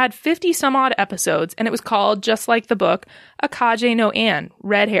 1979. It had 50-some-odd episodes, and it was called, just like the book, Akage no Anne,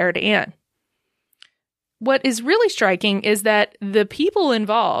 Red-Haired Anne. What is really striking is that the people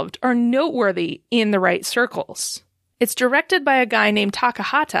involved are noteworthy in the right circles. It's directed by a guy named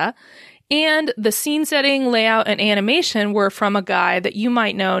Takahata, and the scene setting, layout, and animation were from a guy that you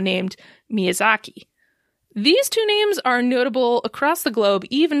might know named Miyazaki. These two names are notable across the globe,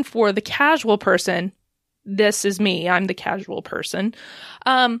 even for the casual person. This is me, I'm the casual person.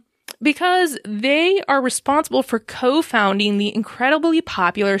 Because they are responsible for co-founding the incredibly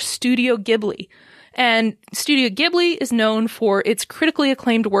popular Studio Ghibli. And Studio Ghibli is known for its critically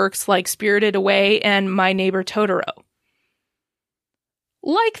acclaimed works like Spirited Away and My Neighbor Totoro.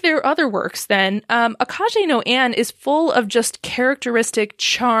 Like their other works, then, Akage no Ann is full of just characteristic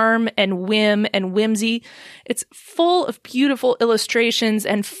charm and whim and whimsy. It's full of beautiful illustrations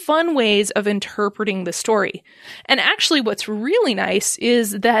and fun ways of interpreting the story. And actually, what's really nice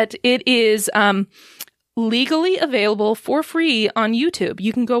is that it is legally available for free on YouTube.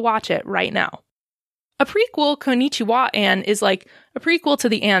 You can go watch it right now. A prequel, Konnichiwa Ann, is like a prequel to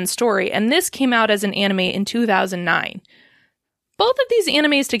the Ann story, and this came out as an anime in 2009. Both of these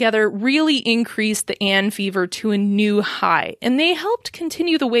animes together really increased the Ann fever to a new high, and they helped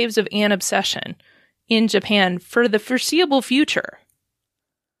continue the waves of Ann obsession in Japan for the foreseeable future.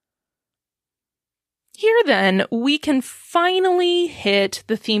 Here, then, we can finally hit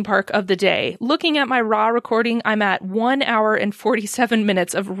the theme park of the day. Looking at my raw recording, I'm at 1 hour and 47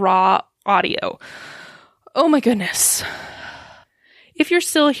 minutes of raw audio. Oh my goodness. If you're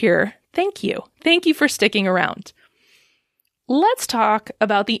still here, thank you. Thank you for sticking around. Let's talk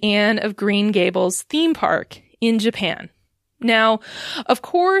about the Anne of Green Gables theme park in Japan. Now, of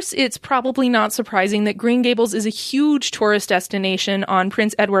course, it's probably not surprising that Green Gables is a huge tourist destination on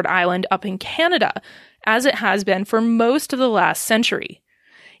Prince Edward Island up in Canada, as it has been for most of the last century.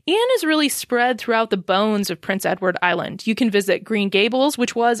 Anne is really spread throughout the bones of Prince Edward Island. You can visit Green Gables,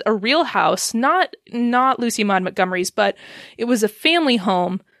 which was a real house, not Lucy Maud Montgomery's, but it was a family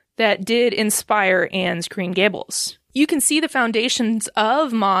home that did inspire Anne's Green Gables. You can see the foundations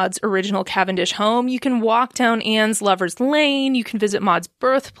of Maud's original Cavendish home. You can walk down Anne's Lover's Lane. You can visit Maud's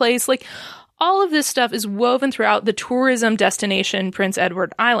birthplace. Like, all of this stuff is woven throughout the tourism destination, Prince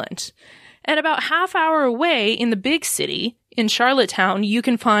Edward Island. And about half hour away in the big city, in Charlottetown, you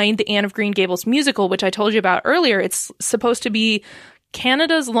can find the Anne of Green Gables musical, which I told you about earlier. It's supposed to be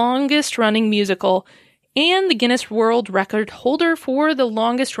Canada's longest running musical and the Guinness World Record holder for the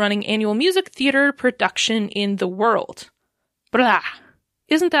longest running annual music theater production in the world. Blah.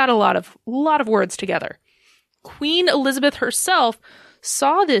 Isn't that a lot of words together? Queen Elizabeth herself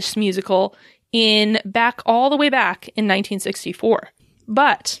saw this musical all the way back in 1964.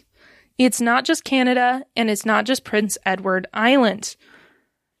 But it's not just Canada, and it's not just Prince Edward Island.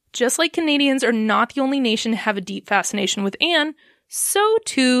 Just like Canadians are not the only nation to have a deep fascination with Anne, so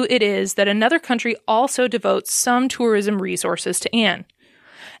too it is that another country also devotes some tourism resources to Anne.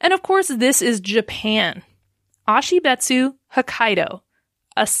 And of course, this is Japan. Ashibetsu, Hokkaido,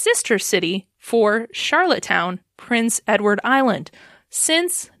 a sister city for Charlottetown, Prince Edward Island,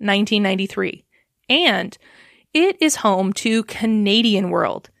 since 1993. And it is home to Canadian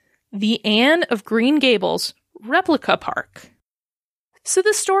World, the Anne of Green Gables replica park. So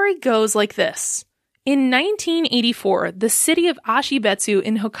the story goes like this. In 1984, the city of Ashibetsu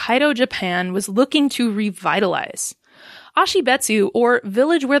in Hokkaido, Japan, was looking to revitalize. Ashibetsu, or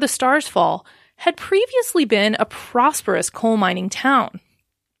Village Where the Stars Fall, had previously been a prosperous coal mining town.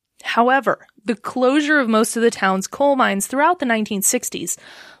 However, the closure of most of the town's coal mines throughout the 1960s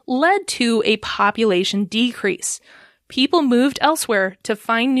led to a population decrease. People moved elsewhere to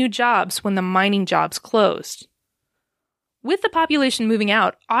find new jobs when the mining jobs closed. With the population moving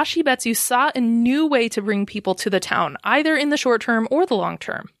out, Ashibetsu sought a new way to bring people to the town, either in the short term or the long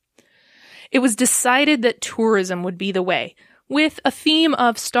term. It was decided that tourism would be the way, with a theme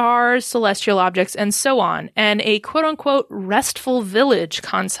of stars, celestial objects, and so on, and a quote-unquote restful village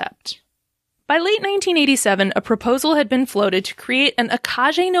concept. By late 1987, a proposal had been floated to create an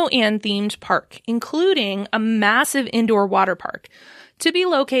Akage no Ann themed park, including a massive indoor water park, to be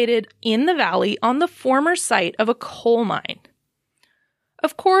located in the valley on the former site of a coal mine.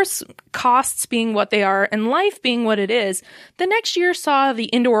 Of course, costs being what they are and life being what it is, the next year saw the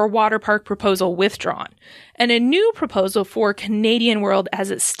indoor water park proposal withdrawn, and a new proposal for Canadian World as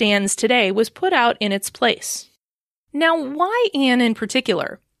it stands today was put out in its place. Now, why Anne in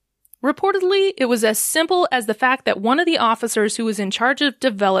particular? Reportedly, it was as simple as the fact that one of the officers who was in charge of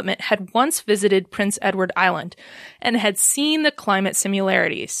development had once visited Prince Edward Island and had seen the climate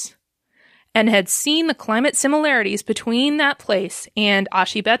similarities. Between that place and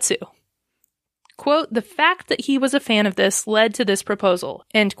Ashibetsu. Quote, the fact that he was a fan of this led to this proposal,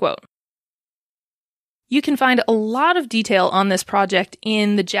 end quote. You can find a lot of detail on this project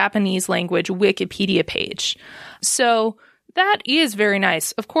in the Japanese language Wikipedia page. So that is very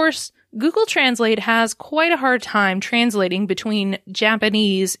nice. Of course, Google Translate has quite a hard time translating between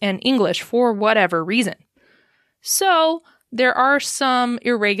Japanese and English for whatever reason. So there are some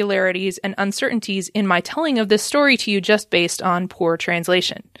irregularities and uncertainties in my telling of this story to you just based on poor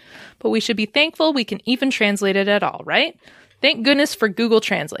translation. But we should be thankful we can even translate it at all, right? Thank goodness for Google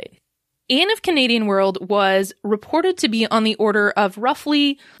Translate. Anne of Canadian World was reported to be on the order of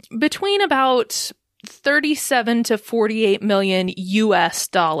roughly between about 37 to 48 million US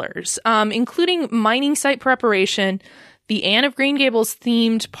dollars, including mining site preparation, the Anne of Green Gables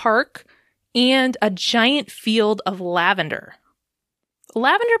themed park, and a giant field of lavender.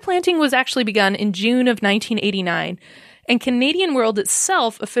 Lavender planting was actually begun in June of 1989, and Canadian World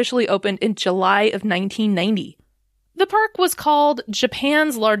itself officially opened in July of 1990. The park was called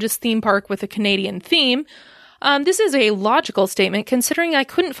Japan's largest theme park with a Canadian theme. This is a logical statement considering I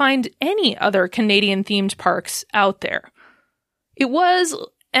couldn't find any other Canadian-themed parks out there. It was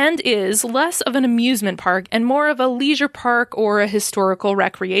and is less of an amusement park and more of a leisure park or a historical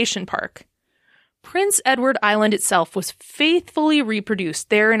recreation park. Prince Edward Island itself was faithfully reproduced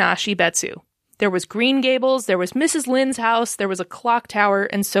there in Ashibetsu. There was Green Gables, there was Mrs. Lynn's house, there was a clock tower,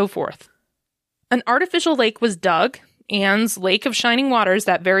 and so forth. An artificial lake was dug, Anne's Lake of Shining Waters,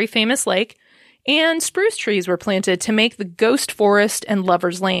 that very famous lake, and spruce trees were planted to make the Ghost Forest and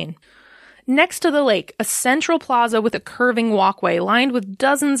Lover's Lane. Next to the lake, a central plaza with a curving walkway lined with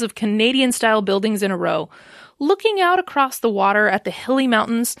dozens of Canadian-style buildings in a row, looking out across the water at the hilly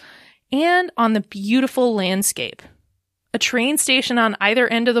mountains and on the beautiful landscape. A train station on either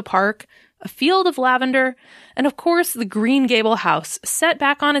end of the park, a field of lavender, and of course the Green Gable house set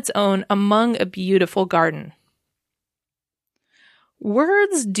back on its own among a beautiful garden.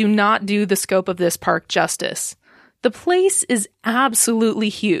 Words do not do the scope of this park justice. The place is absolutely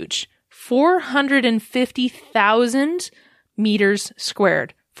huge. 450,000 meters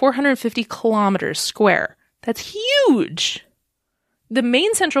squared. 450 kilometers square. That's huge! The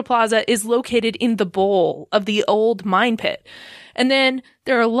main central plaza is located in the bowl of the old mine pit. And then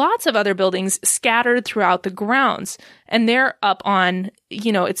there are lots of other buildings scattered throughout the grounds. And they're up on,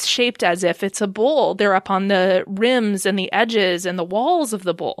 it's shaped as if it's a bowl. They're up on the rims and the edges and the walls of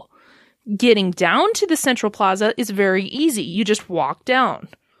the bowl. Getting down to the central plaza is very easy. You just walk down.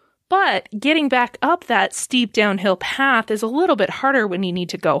 But getting back up that steep downhill path is a little bit harder when you need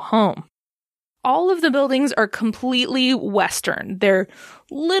to go home. All of the buildings are completely Western. They're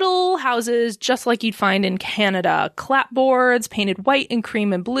little houses just like you'd find in Canada. Clapboards painted white and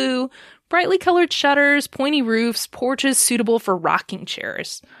cream and blue, brightly colored shutters, pointy roofs, porches suitable for rocking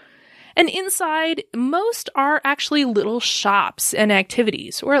chairs. And inside, most are actually little shops and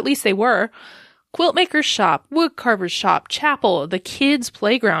activities, or at least they were. Quiltmaker's shop, woodcarver's shop, chapel, the kids'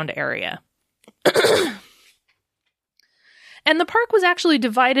 playground area. And the park was actually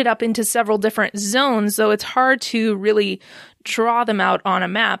divided up into several different zones, so it's hard to really draw them out on a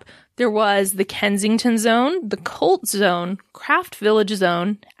map. There was the Kensington Zone, the Colt Zone, Craft Village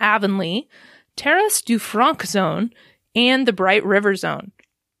Zone, Avonlea, Terrace du Franc Zone, and the Bright River Zone.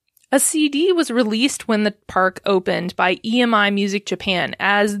 A CD was released when the park opened by EMI Music Japan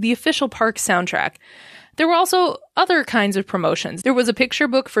as the official park soundtrack. There were also other kinds of promotions. There was a picture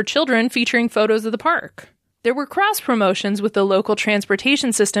book for children featuring photos of the park. There were cross-promotions with the local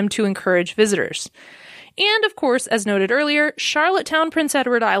transportation system to encourage visitors. And, of course, as noted earlier, Charlottetown, Prince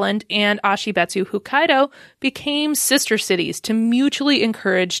Edward Island, and Ashibetsu, Hokkaido became sister cities to mutually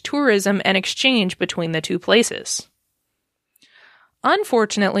encourage tourism and exchange between the two places.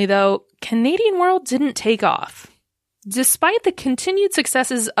 Unfortunately, though, Canadian World didn't take off. Despite the continued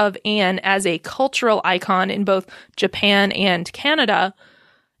successes of Anne as a cultural icon in both Japan and Canada,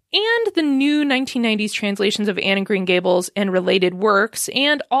 and the new 1990s translations of Anne and Green Gables and related works,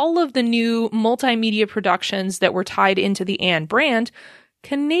 and all of the new multimedia productions that were tied into the Anne brand,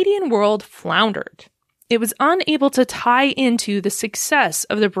 Canadian World floundered. It was unable to tie into the success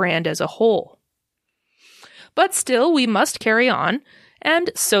of the brand as a whole. But still, we must carry on,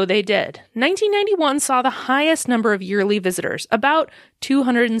 and so they did. 1991 saw the highest number of yearly visitors, about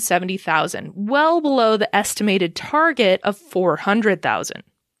 270,000, well below the estimated target of 400,000.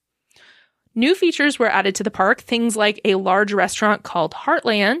 New features were added to the park, things like a large restaurant called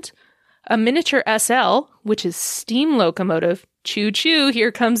Heartland, a miniature SL, which is steam locomotive, choo-choo,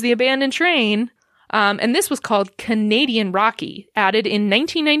 here comes the abandoned train, And this was called Canadian Rocky, added in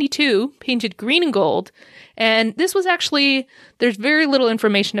 1992, painted green and gold. And this was actually, there's very little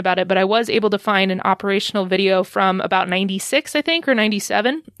information about it, but I was able to find an operational video from about 96, I think, or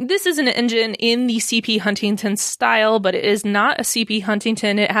 97. This is an engine in the CP Huntington style, but it is not a CP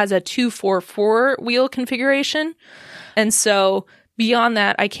Huntington. It has a 244 wheel configuration. And so beyond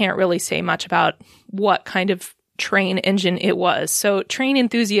that, I can't really say much about what kind of train engine it was. So train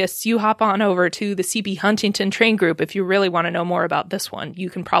enthusiasts, you hop on over to the CP Huntington train group if you really want to know more about this one.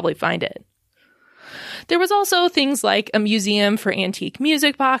 You can probably find it. There was also things like a museum for antique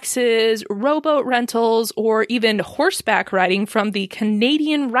music boxes, rowboat rentals, or even horseback riding from the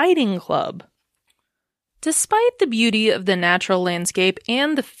Canadian Riding Club. Despite the beauty of the natural landscape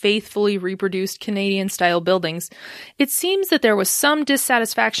and the faithfully reproduced Canadian-style buildings, it seems that there was some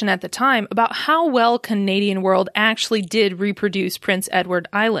dissatisfaction at the time about how well Canadian World actually did reproduce Prince Edward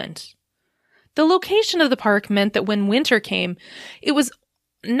Island. The location of the park meant that when winter came, it was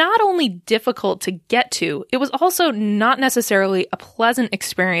not only difficult to get to, it was also not necessarily a pleasant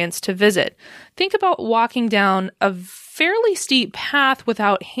experience to visit. Think about walking down a fairly steep path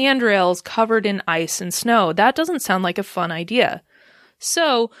without handrails covered in ice and snow. That doesn't sound like a fun idea.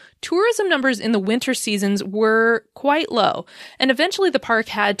 So, tourism numbers in the winter seasons were quite low, and eventually the park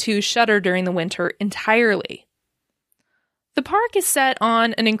had to shutter during the winter entirely. The park is set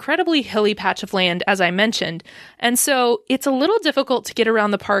on an incredibly hilly patch of land, as I mentioned, and so it's a little difficult to get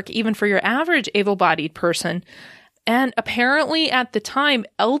around the park even for your average able-bodied person. And apparently at the time,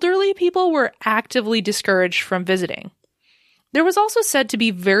 elderly people were actively discouraged from visiting. There was also said to be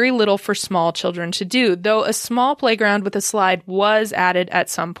very little for small children to do, though a small playground with a slide was added at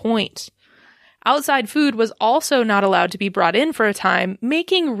some point. Outside food was also not allowed to be brought in for a time,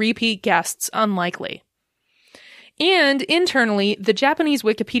 making repeat guests unlikely. And internally, the Japanese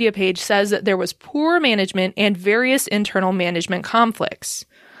Wikipedia page says that there was poor management and various internal management conflicts.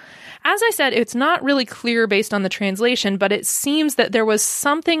 As I said, it's not really clear based on the translation, but it seems that there was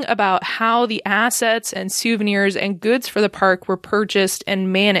something about how the assets and souvenirs and goods for the park were purchased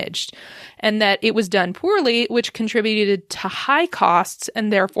and managed, and that it was done poorly, which contributed to high costs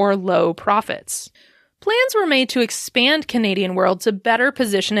and therefore low profits. Plans were made to expand Canadian World to better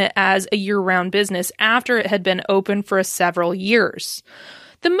position it as a year-round business after it had been open for several years.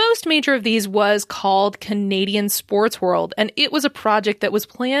 The most major of these was called Canadian Sports World, and it was a project that was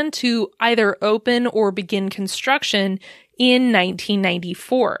planned to either open or begin construction in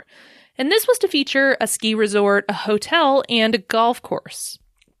 1994. And this was to feature a ski resort, a hotel, and a golf course.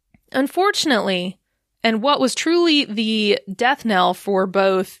 Unfortunately, and what was truly the death knell for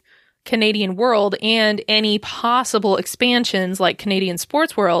both Canadian World and any possible expansions like Canadian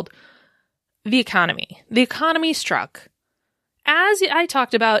Sports World, the economy. The economy struck. As I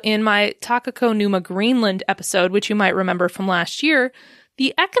talked about in my Takako Numa Greenland episode, which you might remember from last year,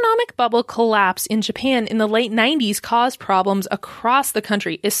 the economic bubble collapse in Japan in the late 90s caused problems across the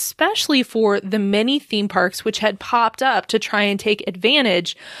country, especially for the many theme parks which had popped up to try and take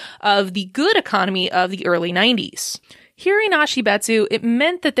advantage of the good economy of the early 90s. Here in Ashibetsu, it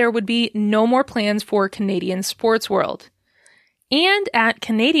meant that there would be no more plans for Canadian Sports World. And at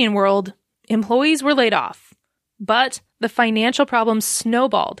Canadian World, employees were laid off. But the financial problems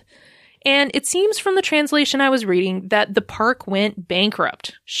snowballed. And it seems from the translation I was reading that the park went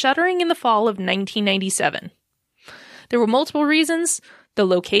bankrupt, shuttering in the fall of 1997. There were multiple reasons. The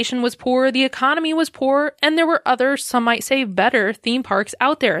location was poor, the economy was poor, and there were other, some might say better, theme parks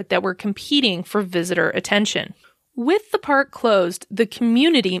out there that were competing for visitor attention. With the park closed, the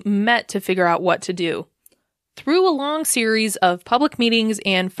community met to figure out what to do. Through a long series of public meetings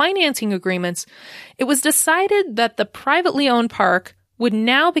and financing agreements, it was decided that the privately owned park would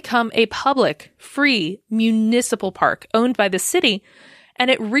now become a public, free, municipal park owned by the city, and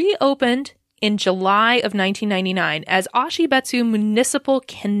it reopened in July of 1999 as Ashibetsu Municipal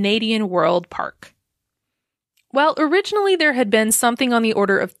Canadian World Park. While originally there had been something on the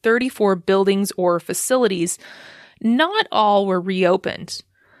order of 34 buildings or facilities, not all were reopened.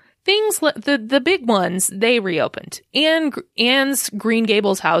 Things like the big ones, they reopened. Anne's Green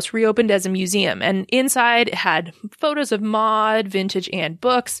Gables house reopened as a museum, and inside it had photos of Maud, vintage Anne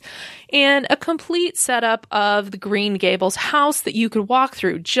books, and a complete setup of the Green Gables house that you could walk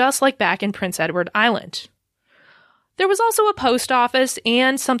through, just like back in Prince Edward Island. There was also a post office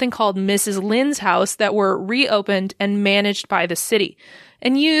and something called Mrs. Lynn's house that were reopened and managed by the city,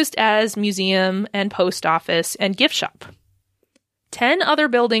 and used as museum and post office and gift shop. 10 other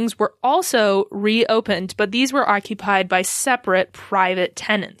buildings were also reopened, but these were occupied by separate private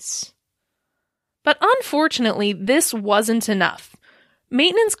tenants. But unfortunately, this wasn't enough.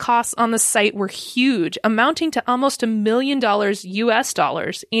 Maintenance costs on the site were huge, amounting to almost $1 million US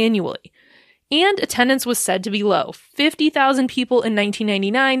dollars annually. And attendance was said to be low. 50,000 people in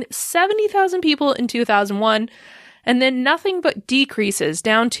 1999, 70,000 people in 2001, and then nothing but decreases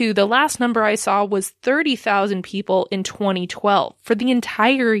down to the last number I saw was 30,000 people in 2012 for the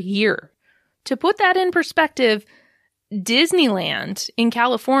entire year. To put that in perspective, Disneyland in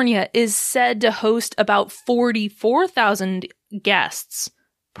California is said to host about 44,000 guests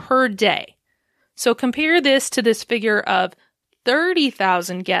per day. So compare this to this figure of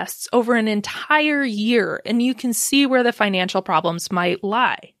 30,000 guests over an entire year, and you can see where the financial problems might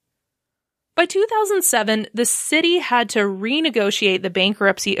lie. By 2007, the city had to renegotiate the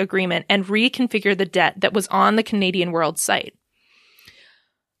bankruptcy agreement and reconfigure the debt that was on the Canadian World site.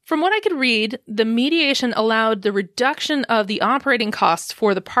 From what I could read, the mediation allowed the reduction of the operating costs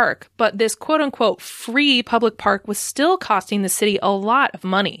for the park, but this quote-unquote free public park was still costing the city a lot of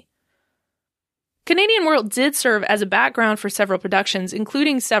money. Canadian World did serve as a background for several productions,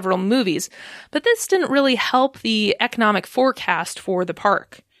 including several movies, but this didn't really help the economic forecast for the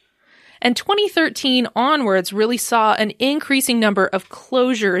park. And 2013 onwards really saw an increasing number of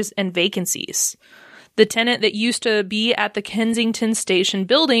closures and vacancies. The tenant that used to be at the Kensington Station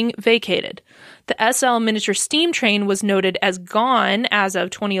building vacated. The SL miniature steam train was noted as gone as of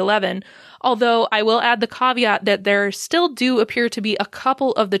 2011, although I will add the caveat that there still do appear to be a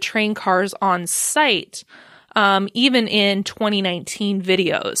couple of the train cars on site, even in 2019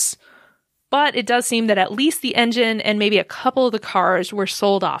 videos. But it does seem that at least the engine and maybe a couple of the cars were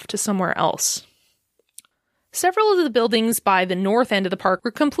sold off to somewhere else. Several of the buildings by the north end of the park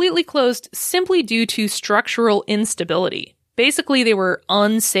were completely closed simply due to structural instability. Basically, they were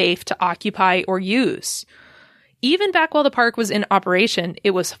unsafe to occupy or use. Even back while the park was in operation,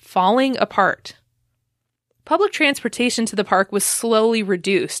 it was falling apart. Public transportation to the park was slowly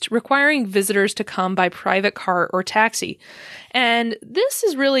reduced, requiring visitors to come by private car or taxi. And this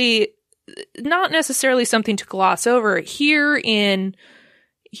is really not necessarily something to gloss over. Here in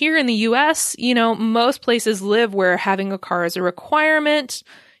the US, most places live where having a car is a requirement.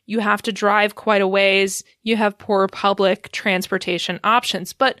 You have to drive quite a ways. You have poor public transportation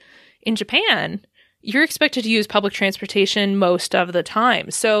options. But in Japan, you're expected to use public transportation most of the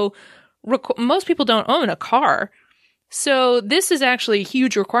time. So most people don't own a car. So this is actually a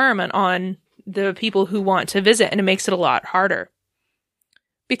huge requirement on the people who want to visit, and it makes it a lot harder.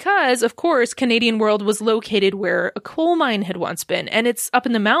 Because, of course, Canadian World was located where a coal mine had once been, and it's up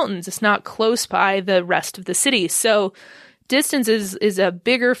in the mountains. It's not close by the rest of the city. So distance is a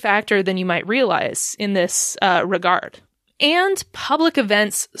bigger factor than you might realize in this regard. And public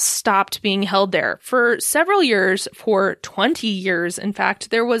events stopped being held there. For several years, for 20 years, in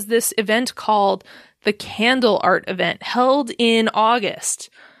fact, there was this event called the Candle Art event held in August.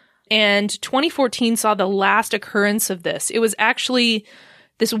 And 2014 saw the last occurrence of this. It was actually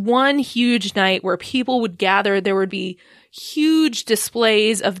this one huge night where people would gather. There would be huge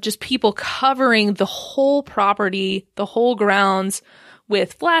displays of just people covering the whole property, the whole grounds,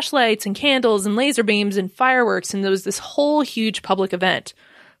 with flashlights and candles and laser beams and fireworks. And there was this whole huge public event.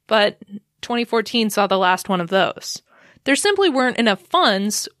 But 2014 saw the last one of those. There simply weren't enough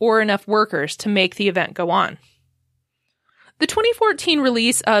funds or enough workers to make the event go on. The 2014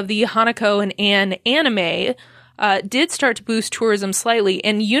 release of the Hanako and Anne anime did start to boost tourism slightly,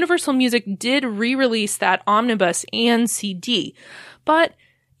 and Universal Music did re-release that omnibus and CD, but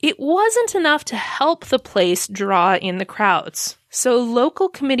it wasn't enough to help the place draw in the crowds. So local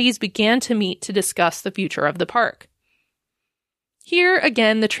committees began to meet to discuss the future of the park. Here,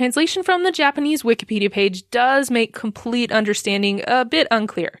 again, the translation from the Japanese Wikipedia page does make complete understanding a bit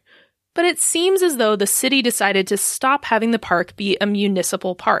unclear, but it seems as though the city decided to stop having the park be a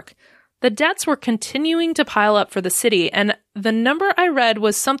municipal park. The debts were continuing to pile up for the city, and the number I read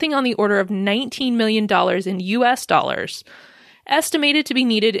was something on the order of $19 million in US dollars, estimated to be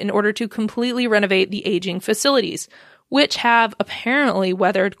needed in order to completely renovate the aging facilities, which have apparently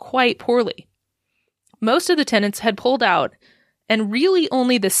weathered quite poorly. Most of the tenants had pulled out, and really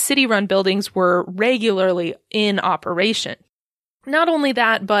only the city-run buildings were regularly in operation. Not only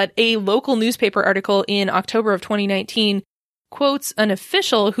that, but a local newspaper article in October of 2019 quotes an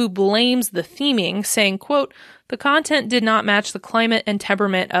official who blames the theming, saying, quote, "The content did not match the climate and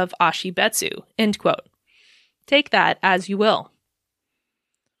temperament of Ashibetsu," end quote. Take that as you will.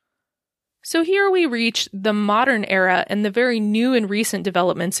 So here we reach the modern era and the very new and recent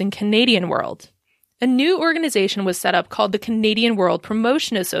developments in Canadian World. A new organization was set up called the Canadian World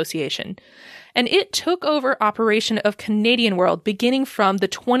Promotion Association, and it took over operation of Canadian World beginning from the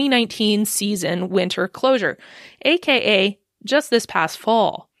 2019 season winter closure, aka just this past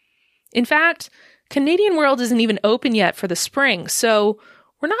fall. In fact, Canadian World isn't even open yet for the spring, so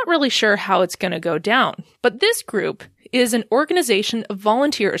we're not really sure how it's going to go down. But this group is an organization of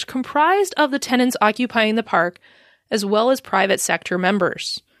volunteers comprised of the tenants occupying the park, as well as private sector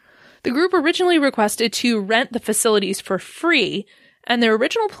members. The group originally requested to rent the facilities for free, and their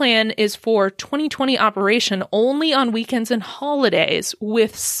original plan is for 2020 operation only on weekends and holidays,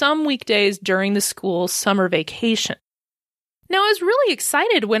 with some weekdays during the school's summer vacation. Now, I was really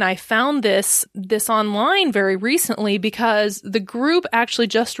excited when I found this online very recently because the group actually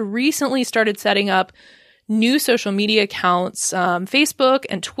just recently started setting up new social media accounts, Facebook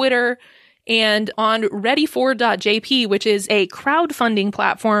and Twitter, and on readyfor.jp, which is a crowdfunding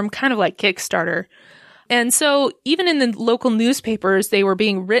platform, kind of like Kickstarter. And so even in the local newspapers, they were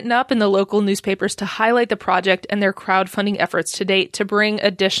being written up in the local newspapers to highlight the project and their crowdfunding efforts to date to bring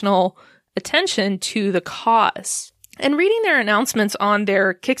additional attention to the cause. And reading their announcements on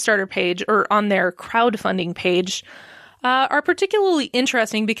their Kickstarter page or on their crowdfunding page are particularly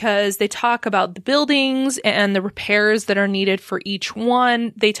interesting because they talk about the buildings and the repairs that are needed for each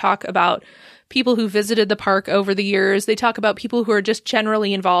one. They talk about people who visited the park over the years. They talk about people who are just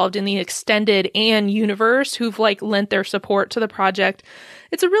generally involved in the extended Anne universe who've lent their support to the project.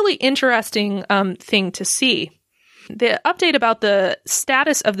 It's a really interesting thing to see. The update about the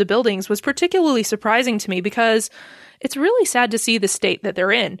status of the buildings was particularly surprising to me because it's really sad to see the state that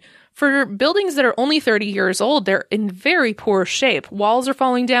they're in. For buildings that are only 30 years old, they're in very poor shape. Walls are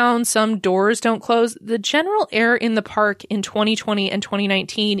falling down, some doors don't close. The general air in the park in 2020 and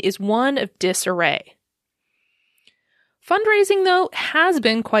 2019 is one of disarray. Fundraising, though, has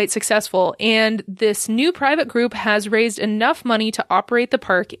been quite successful, and this new private group has raised enough money to operate the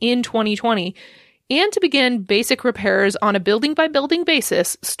park in 2020 and to begin basic repairs on a building-by-building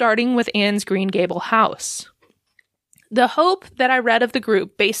basis, starting with Anne's Green Gable house. The hope that I read of the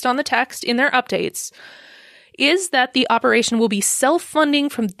group, based on the text in their updates, is that the operation will be self-funding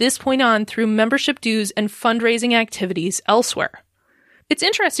from this point on through membership dues and fundraising activities elsewhere. It's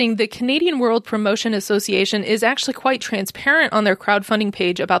interesting, the Canadian World Promotion Association is actually quite transparent on their crowdfunding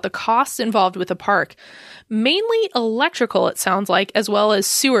page about the costs involved with the park. Mainly electrical, it sounds like, as well as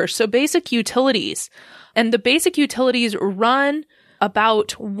sewer, so basic utilities. And the basic utilities run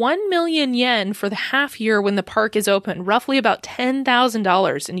about 1 million yen for the half year when the park is open, roughly about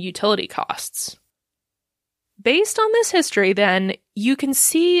 $10,000 in utility costs. Based on this history, then, you can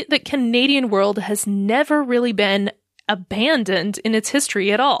see that Canadian World has never really been abandoned in its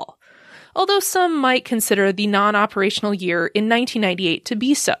history at all, although some might consider the non-operational year in 1998 to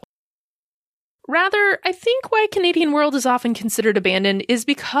be so. Rather, I think why Canadian World is often considered abandoned is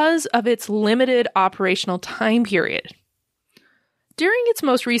because of its limited operational time period. During its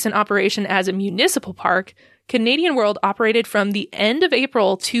most recent operation as a municipal park, Canadian World operated from the end of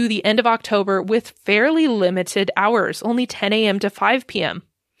April to the end of October with fairly limited hours, only 10 a.m. to 5 p.m.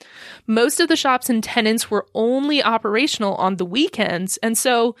 Most of the shops and tenants were only operational on the weekends, and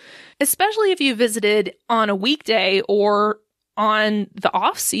so, especially if you visited on a weekday or on the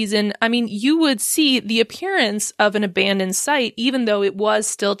off-season, you would see the appearance of an abandoned site even though it was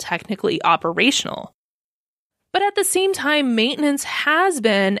still technically operational. But at the same time, maintenance has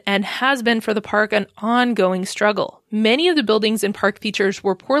been for the park an ongoing struggle. Many of the buildings and park features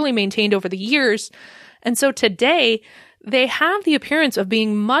were poorly maintained over the years, and so today, they have the appearance of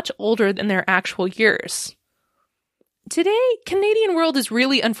being much older than their actual years. Today, Canadian World is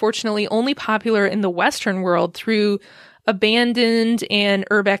really unfortunately only popular in the Western world through abandoned and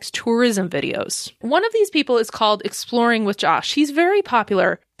urbex tourism videos. One of these people is called Exploring with Josh. He's very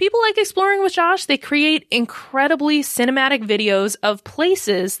popular. People like Exploring with Josh, they create incredibly cinematic videos of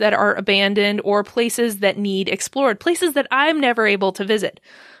places that are abandoned or places that need explored, places that I'm never able to visit.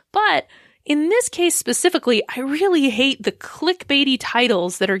 But in this case specifically, I really hate the clickbaity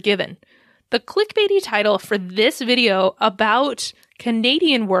titles that are given. The clickbaity title for this video about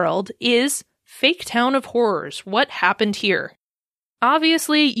Canadian World is Fake Town of Horrors, What Happened Here?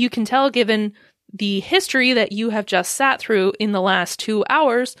 Obviously, you can tell given the history that you have just sat through in the last 2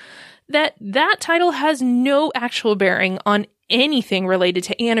 hours that that title has no actual bearing on anything related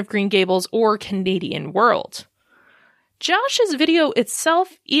to Anne of Green Gables or Canadian World. Josh's video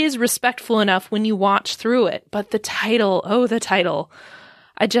itself is respectful enough when you watch through it, but the title,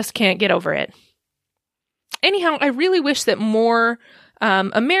 I just can't get over it. Anyhow, I really wish that more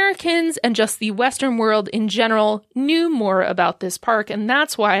Americans and just the Western world in general knew more about this park, and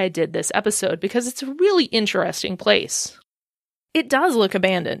that's why I did this episode, because it's a really interesting place. It does look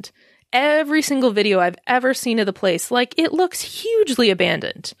abandoned. Every single video I've ever seen of the place, it looks hugely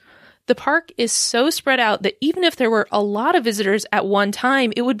abandoned. The park is so spread out that even if there were a lot of visitors at one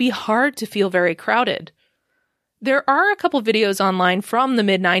time, it would be hard to feel very crowded. There are a couple videos online from the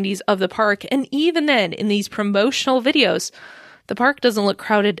mid-90s of the park, and even then, in these promotional videos, the park doesn't look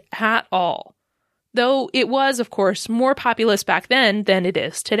crowded at all. Though it was, of course, more populous back then than it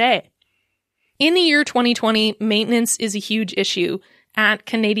is today. In the year 2020, maintenance is a huge issue at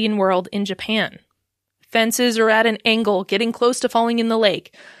Canadian World in Japan. Fences are at an angle, getting close to falling in the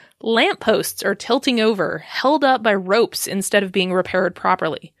lake. Lampposts are tilting over, held up by ropes instead of being repaired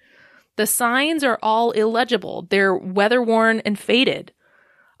properly. The signs are all illegible. They're weather-worn and faded.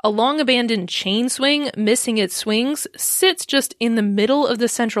 A long-abandoned chain swing, missing its swings, sits just in the middle of the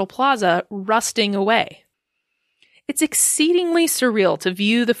central plaza, rusting away. It's exceedingly surreal to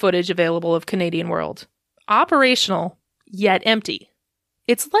view the footage available of Canadian World. Operational, yet empty.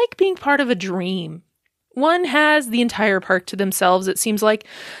 It's like being part of a dream. One has the entire park to themselves, it seems like,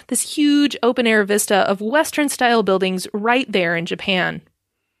 this huge open-air vista of Western-style buildings right there in Japan.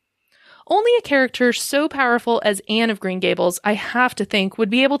 Only a character so powerful as Anne of Green Gables, I have to think, would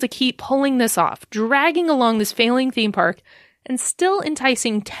be able to keep pulling this off, dragging along this failing theme park, and still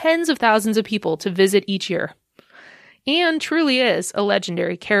enticing tens of thousands of people to visit each year. Anne truly is a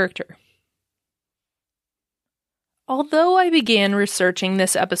legendary character. Although I began researching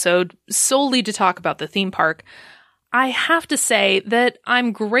this episode solely to talk about the theme park, I have to say that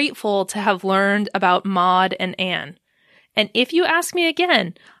I'm grateful to have learned about Maud and Anne. And if you ask me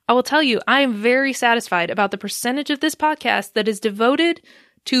again, I will tell you I am very satisfied about the percentage of this podcast that is devoted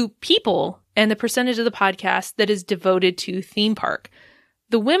to people and the percentage of the podcast that is devoted to theme park.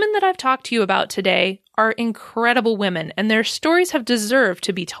 The women that I've talked to you about today are incredible women, and their stories have deserved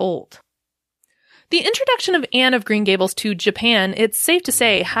to be told. The introduction of Anne of Green Gables to Japan, it's safe to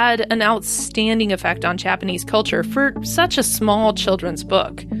say, had an outstanding effect on Japanese culture for such a small children's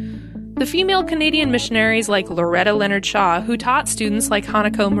book. The female Canadian missionaries like Loretta Leonard Shaw, who taught students like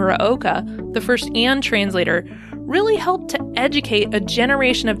Hanako Muraoka, the first Anne translator, really helped to educate a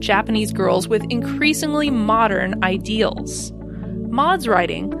generation of Japanese girls with increasingly modern ideals. Maud's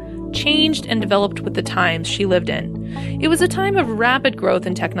writing changed and developed with the times she lived in. It was a time of rapid growth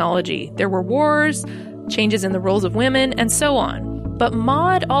in technology. There were wars, changes in the roles of women, and so on. But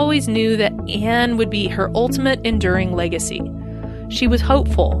Maud always knew that Anne would be her ultimate enduring legacy. She was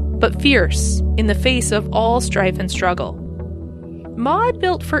hopeful, but fierce, in the face of all strife and struggle. Maud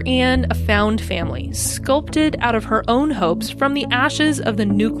built for Anne a found family, sculpted out of her own hopes from the ashes of the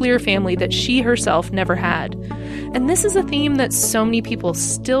nuclear family that she herself never had. And this is a theme that so many people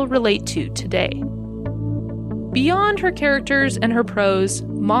still relate to today. Beyond her characters and her prose,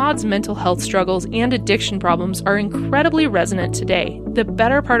 Maud's mental health struggles and addiction problems are incredibly resonant today, the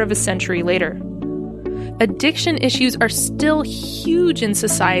better part of a century later. Addiction issues are still huge in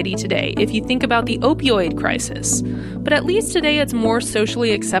society today if you think about the opioid crisis. But at least today it's more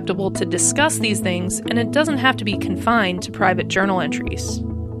socially acceptable to discuss these things, and it doesn't have to be confined to private journal entries.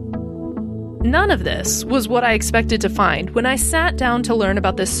 None of this was what I expected to find when I sat down to learn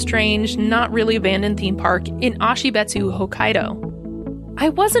about this strange, not really abandoned theme park in Ashibetsu, Hokkaido. I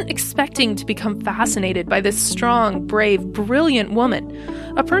wasn't expecting to become fascinated by this strong, brave, brilliant woman,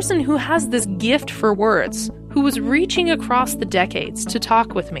 a person who has this gift for words, who was reaching across the decades to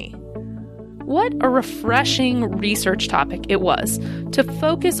talk with me. What a refreshing research topic it was to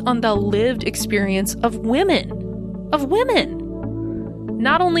focus on the lived experience of women.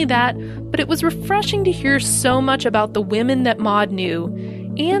 Not only that, but it was refreshing to hear so much about the women that Maud knew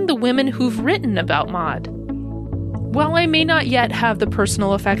and the women who've written about Maud. While I may not yet have the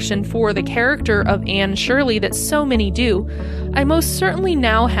personal affection for the character of Anne Shirley that so many do, I most certainly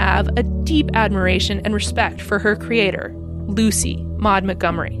now have a deep admiration and respect for her creator, Lucy Maud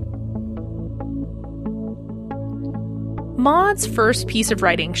Montgomery. Maud's first piece of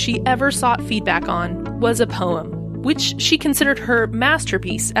writing she ever sought feedback on was a poem, which she considered her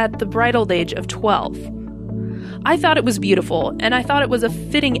masterpiece at the bridal age of 12. I thought it was beautiful, and I thought it was a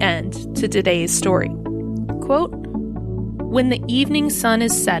fitting end to today's story. Quote, "When the evening sun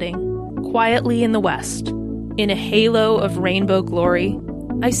is setting, quietly in the west, in a halo of rainbow glory,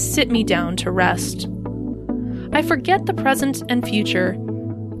 I sit me down to rest. I forget the present and future,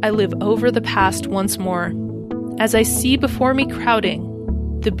 I live over the past once more, as I see before me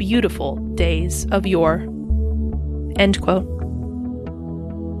crowding the beautiful days of yore." End quote.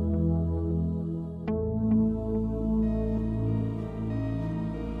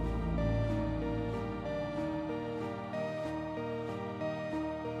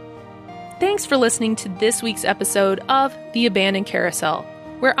 Thanks for listening to this week's episode of The Abandoned Carousel,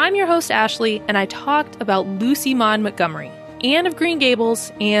 where I'm your host Ashley and I talked about Lucy Maud Montgomery, Anne of Green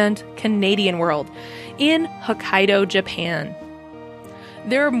Gables and Canadian World in Hokkaido, Japan.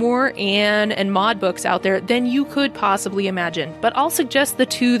 There are more Anne and Maud books out there than you could possibly imagine, but I'll suggest the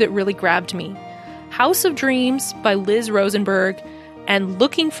two that really grabbed me. House of Dreams by Liz Rosenberg and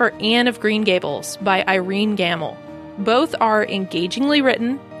Looking for Anne of Green Gables by Irene Gamble. Both are engagingly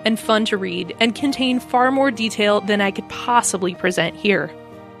written and fun to read and contain far more detail than I could possibly present here.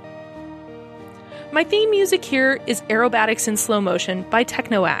 My theme music here is Aerobatics in Slow Motion by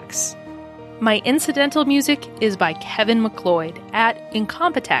Technoax. My incidental music is by Kevin McLeod at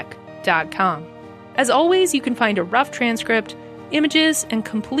incompetech.com. As always, you can find a rough transcript, images, and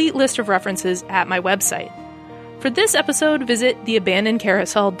complete list of references at my website. For this episode, visit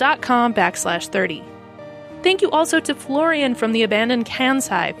theabandonedcarousel.com/30. Thank you also to Florian from The Abandoned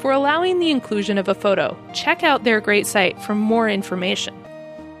Kansai for allowing the inclusion of a photo. Check out their great site for more information.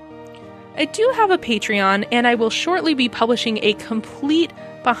 I do have a Patreon, and I will shortly be publishing a complete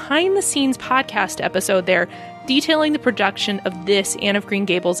behind-the-scenes podcast episode there detailing the production of this Anne of Green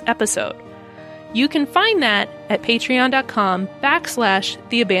Gables episode. You can find that at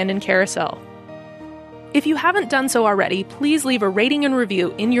patreon.com/theabandonedcarousel. If you haven't done so already, please leave a rating and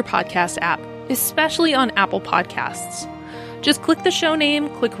review in your podcast app, especially on Apple Podcasts. Just click the show name,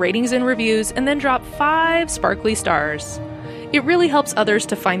 click ratings and reviews, and then drop 5 sparkly stars. It really helps others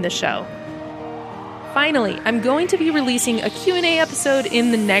to find the show. Finally, I'm going to be releasing a Q&A episode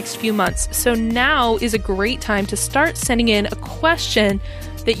in the next few months, so now is a great time to start sending in a question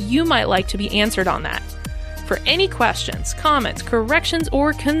that you might like to be answered on that. For any questions, comments, corrections,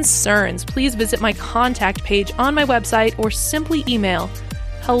 or concerns, please visit my contact page on my website or simply email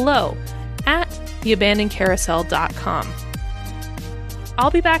hello@theabandonedcarousel.com.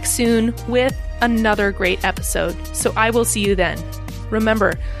 I'll be back soon with another great episode, so I will see you then.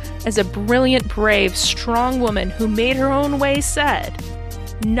 Remember, as a brilliant, brave, strong woman who made her own way said,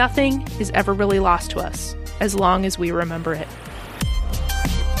 nothing is ever really lost to us as long as we remember it.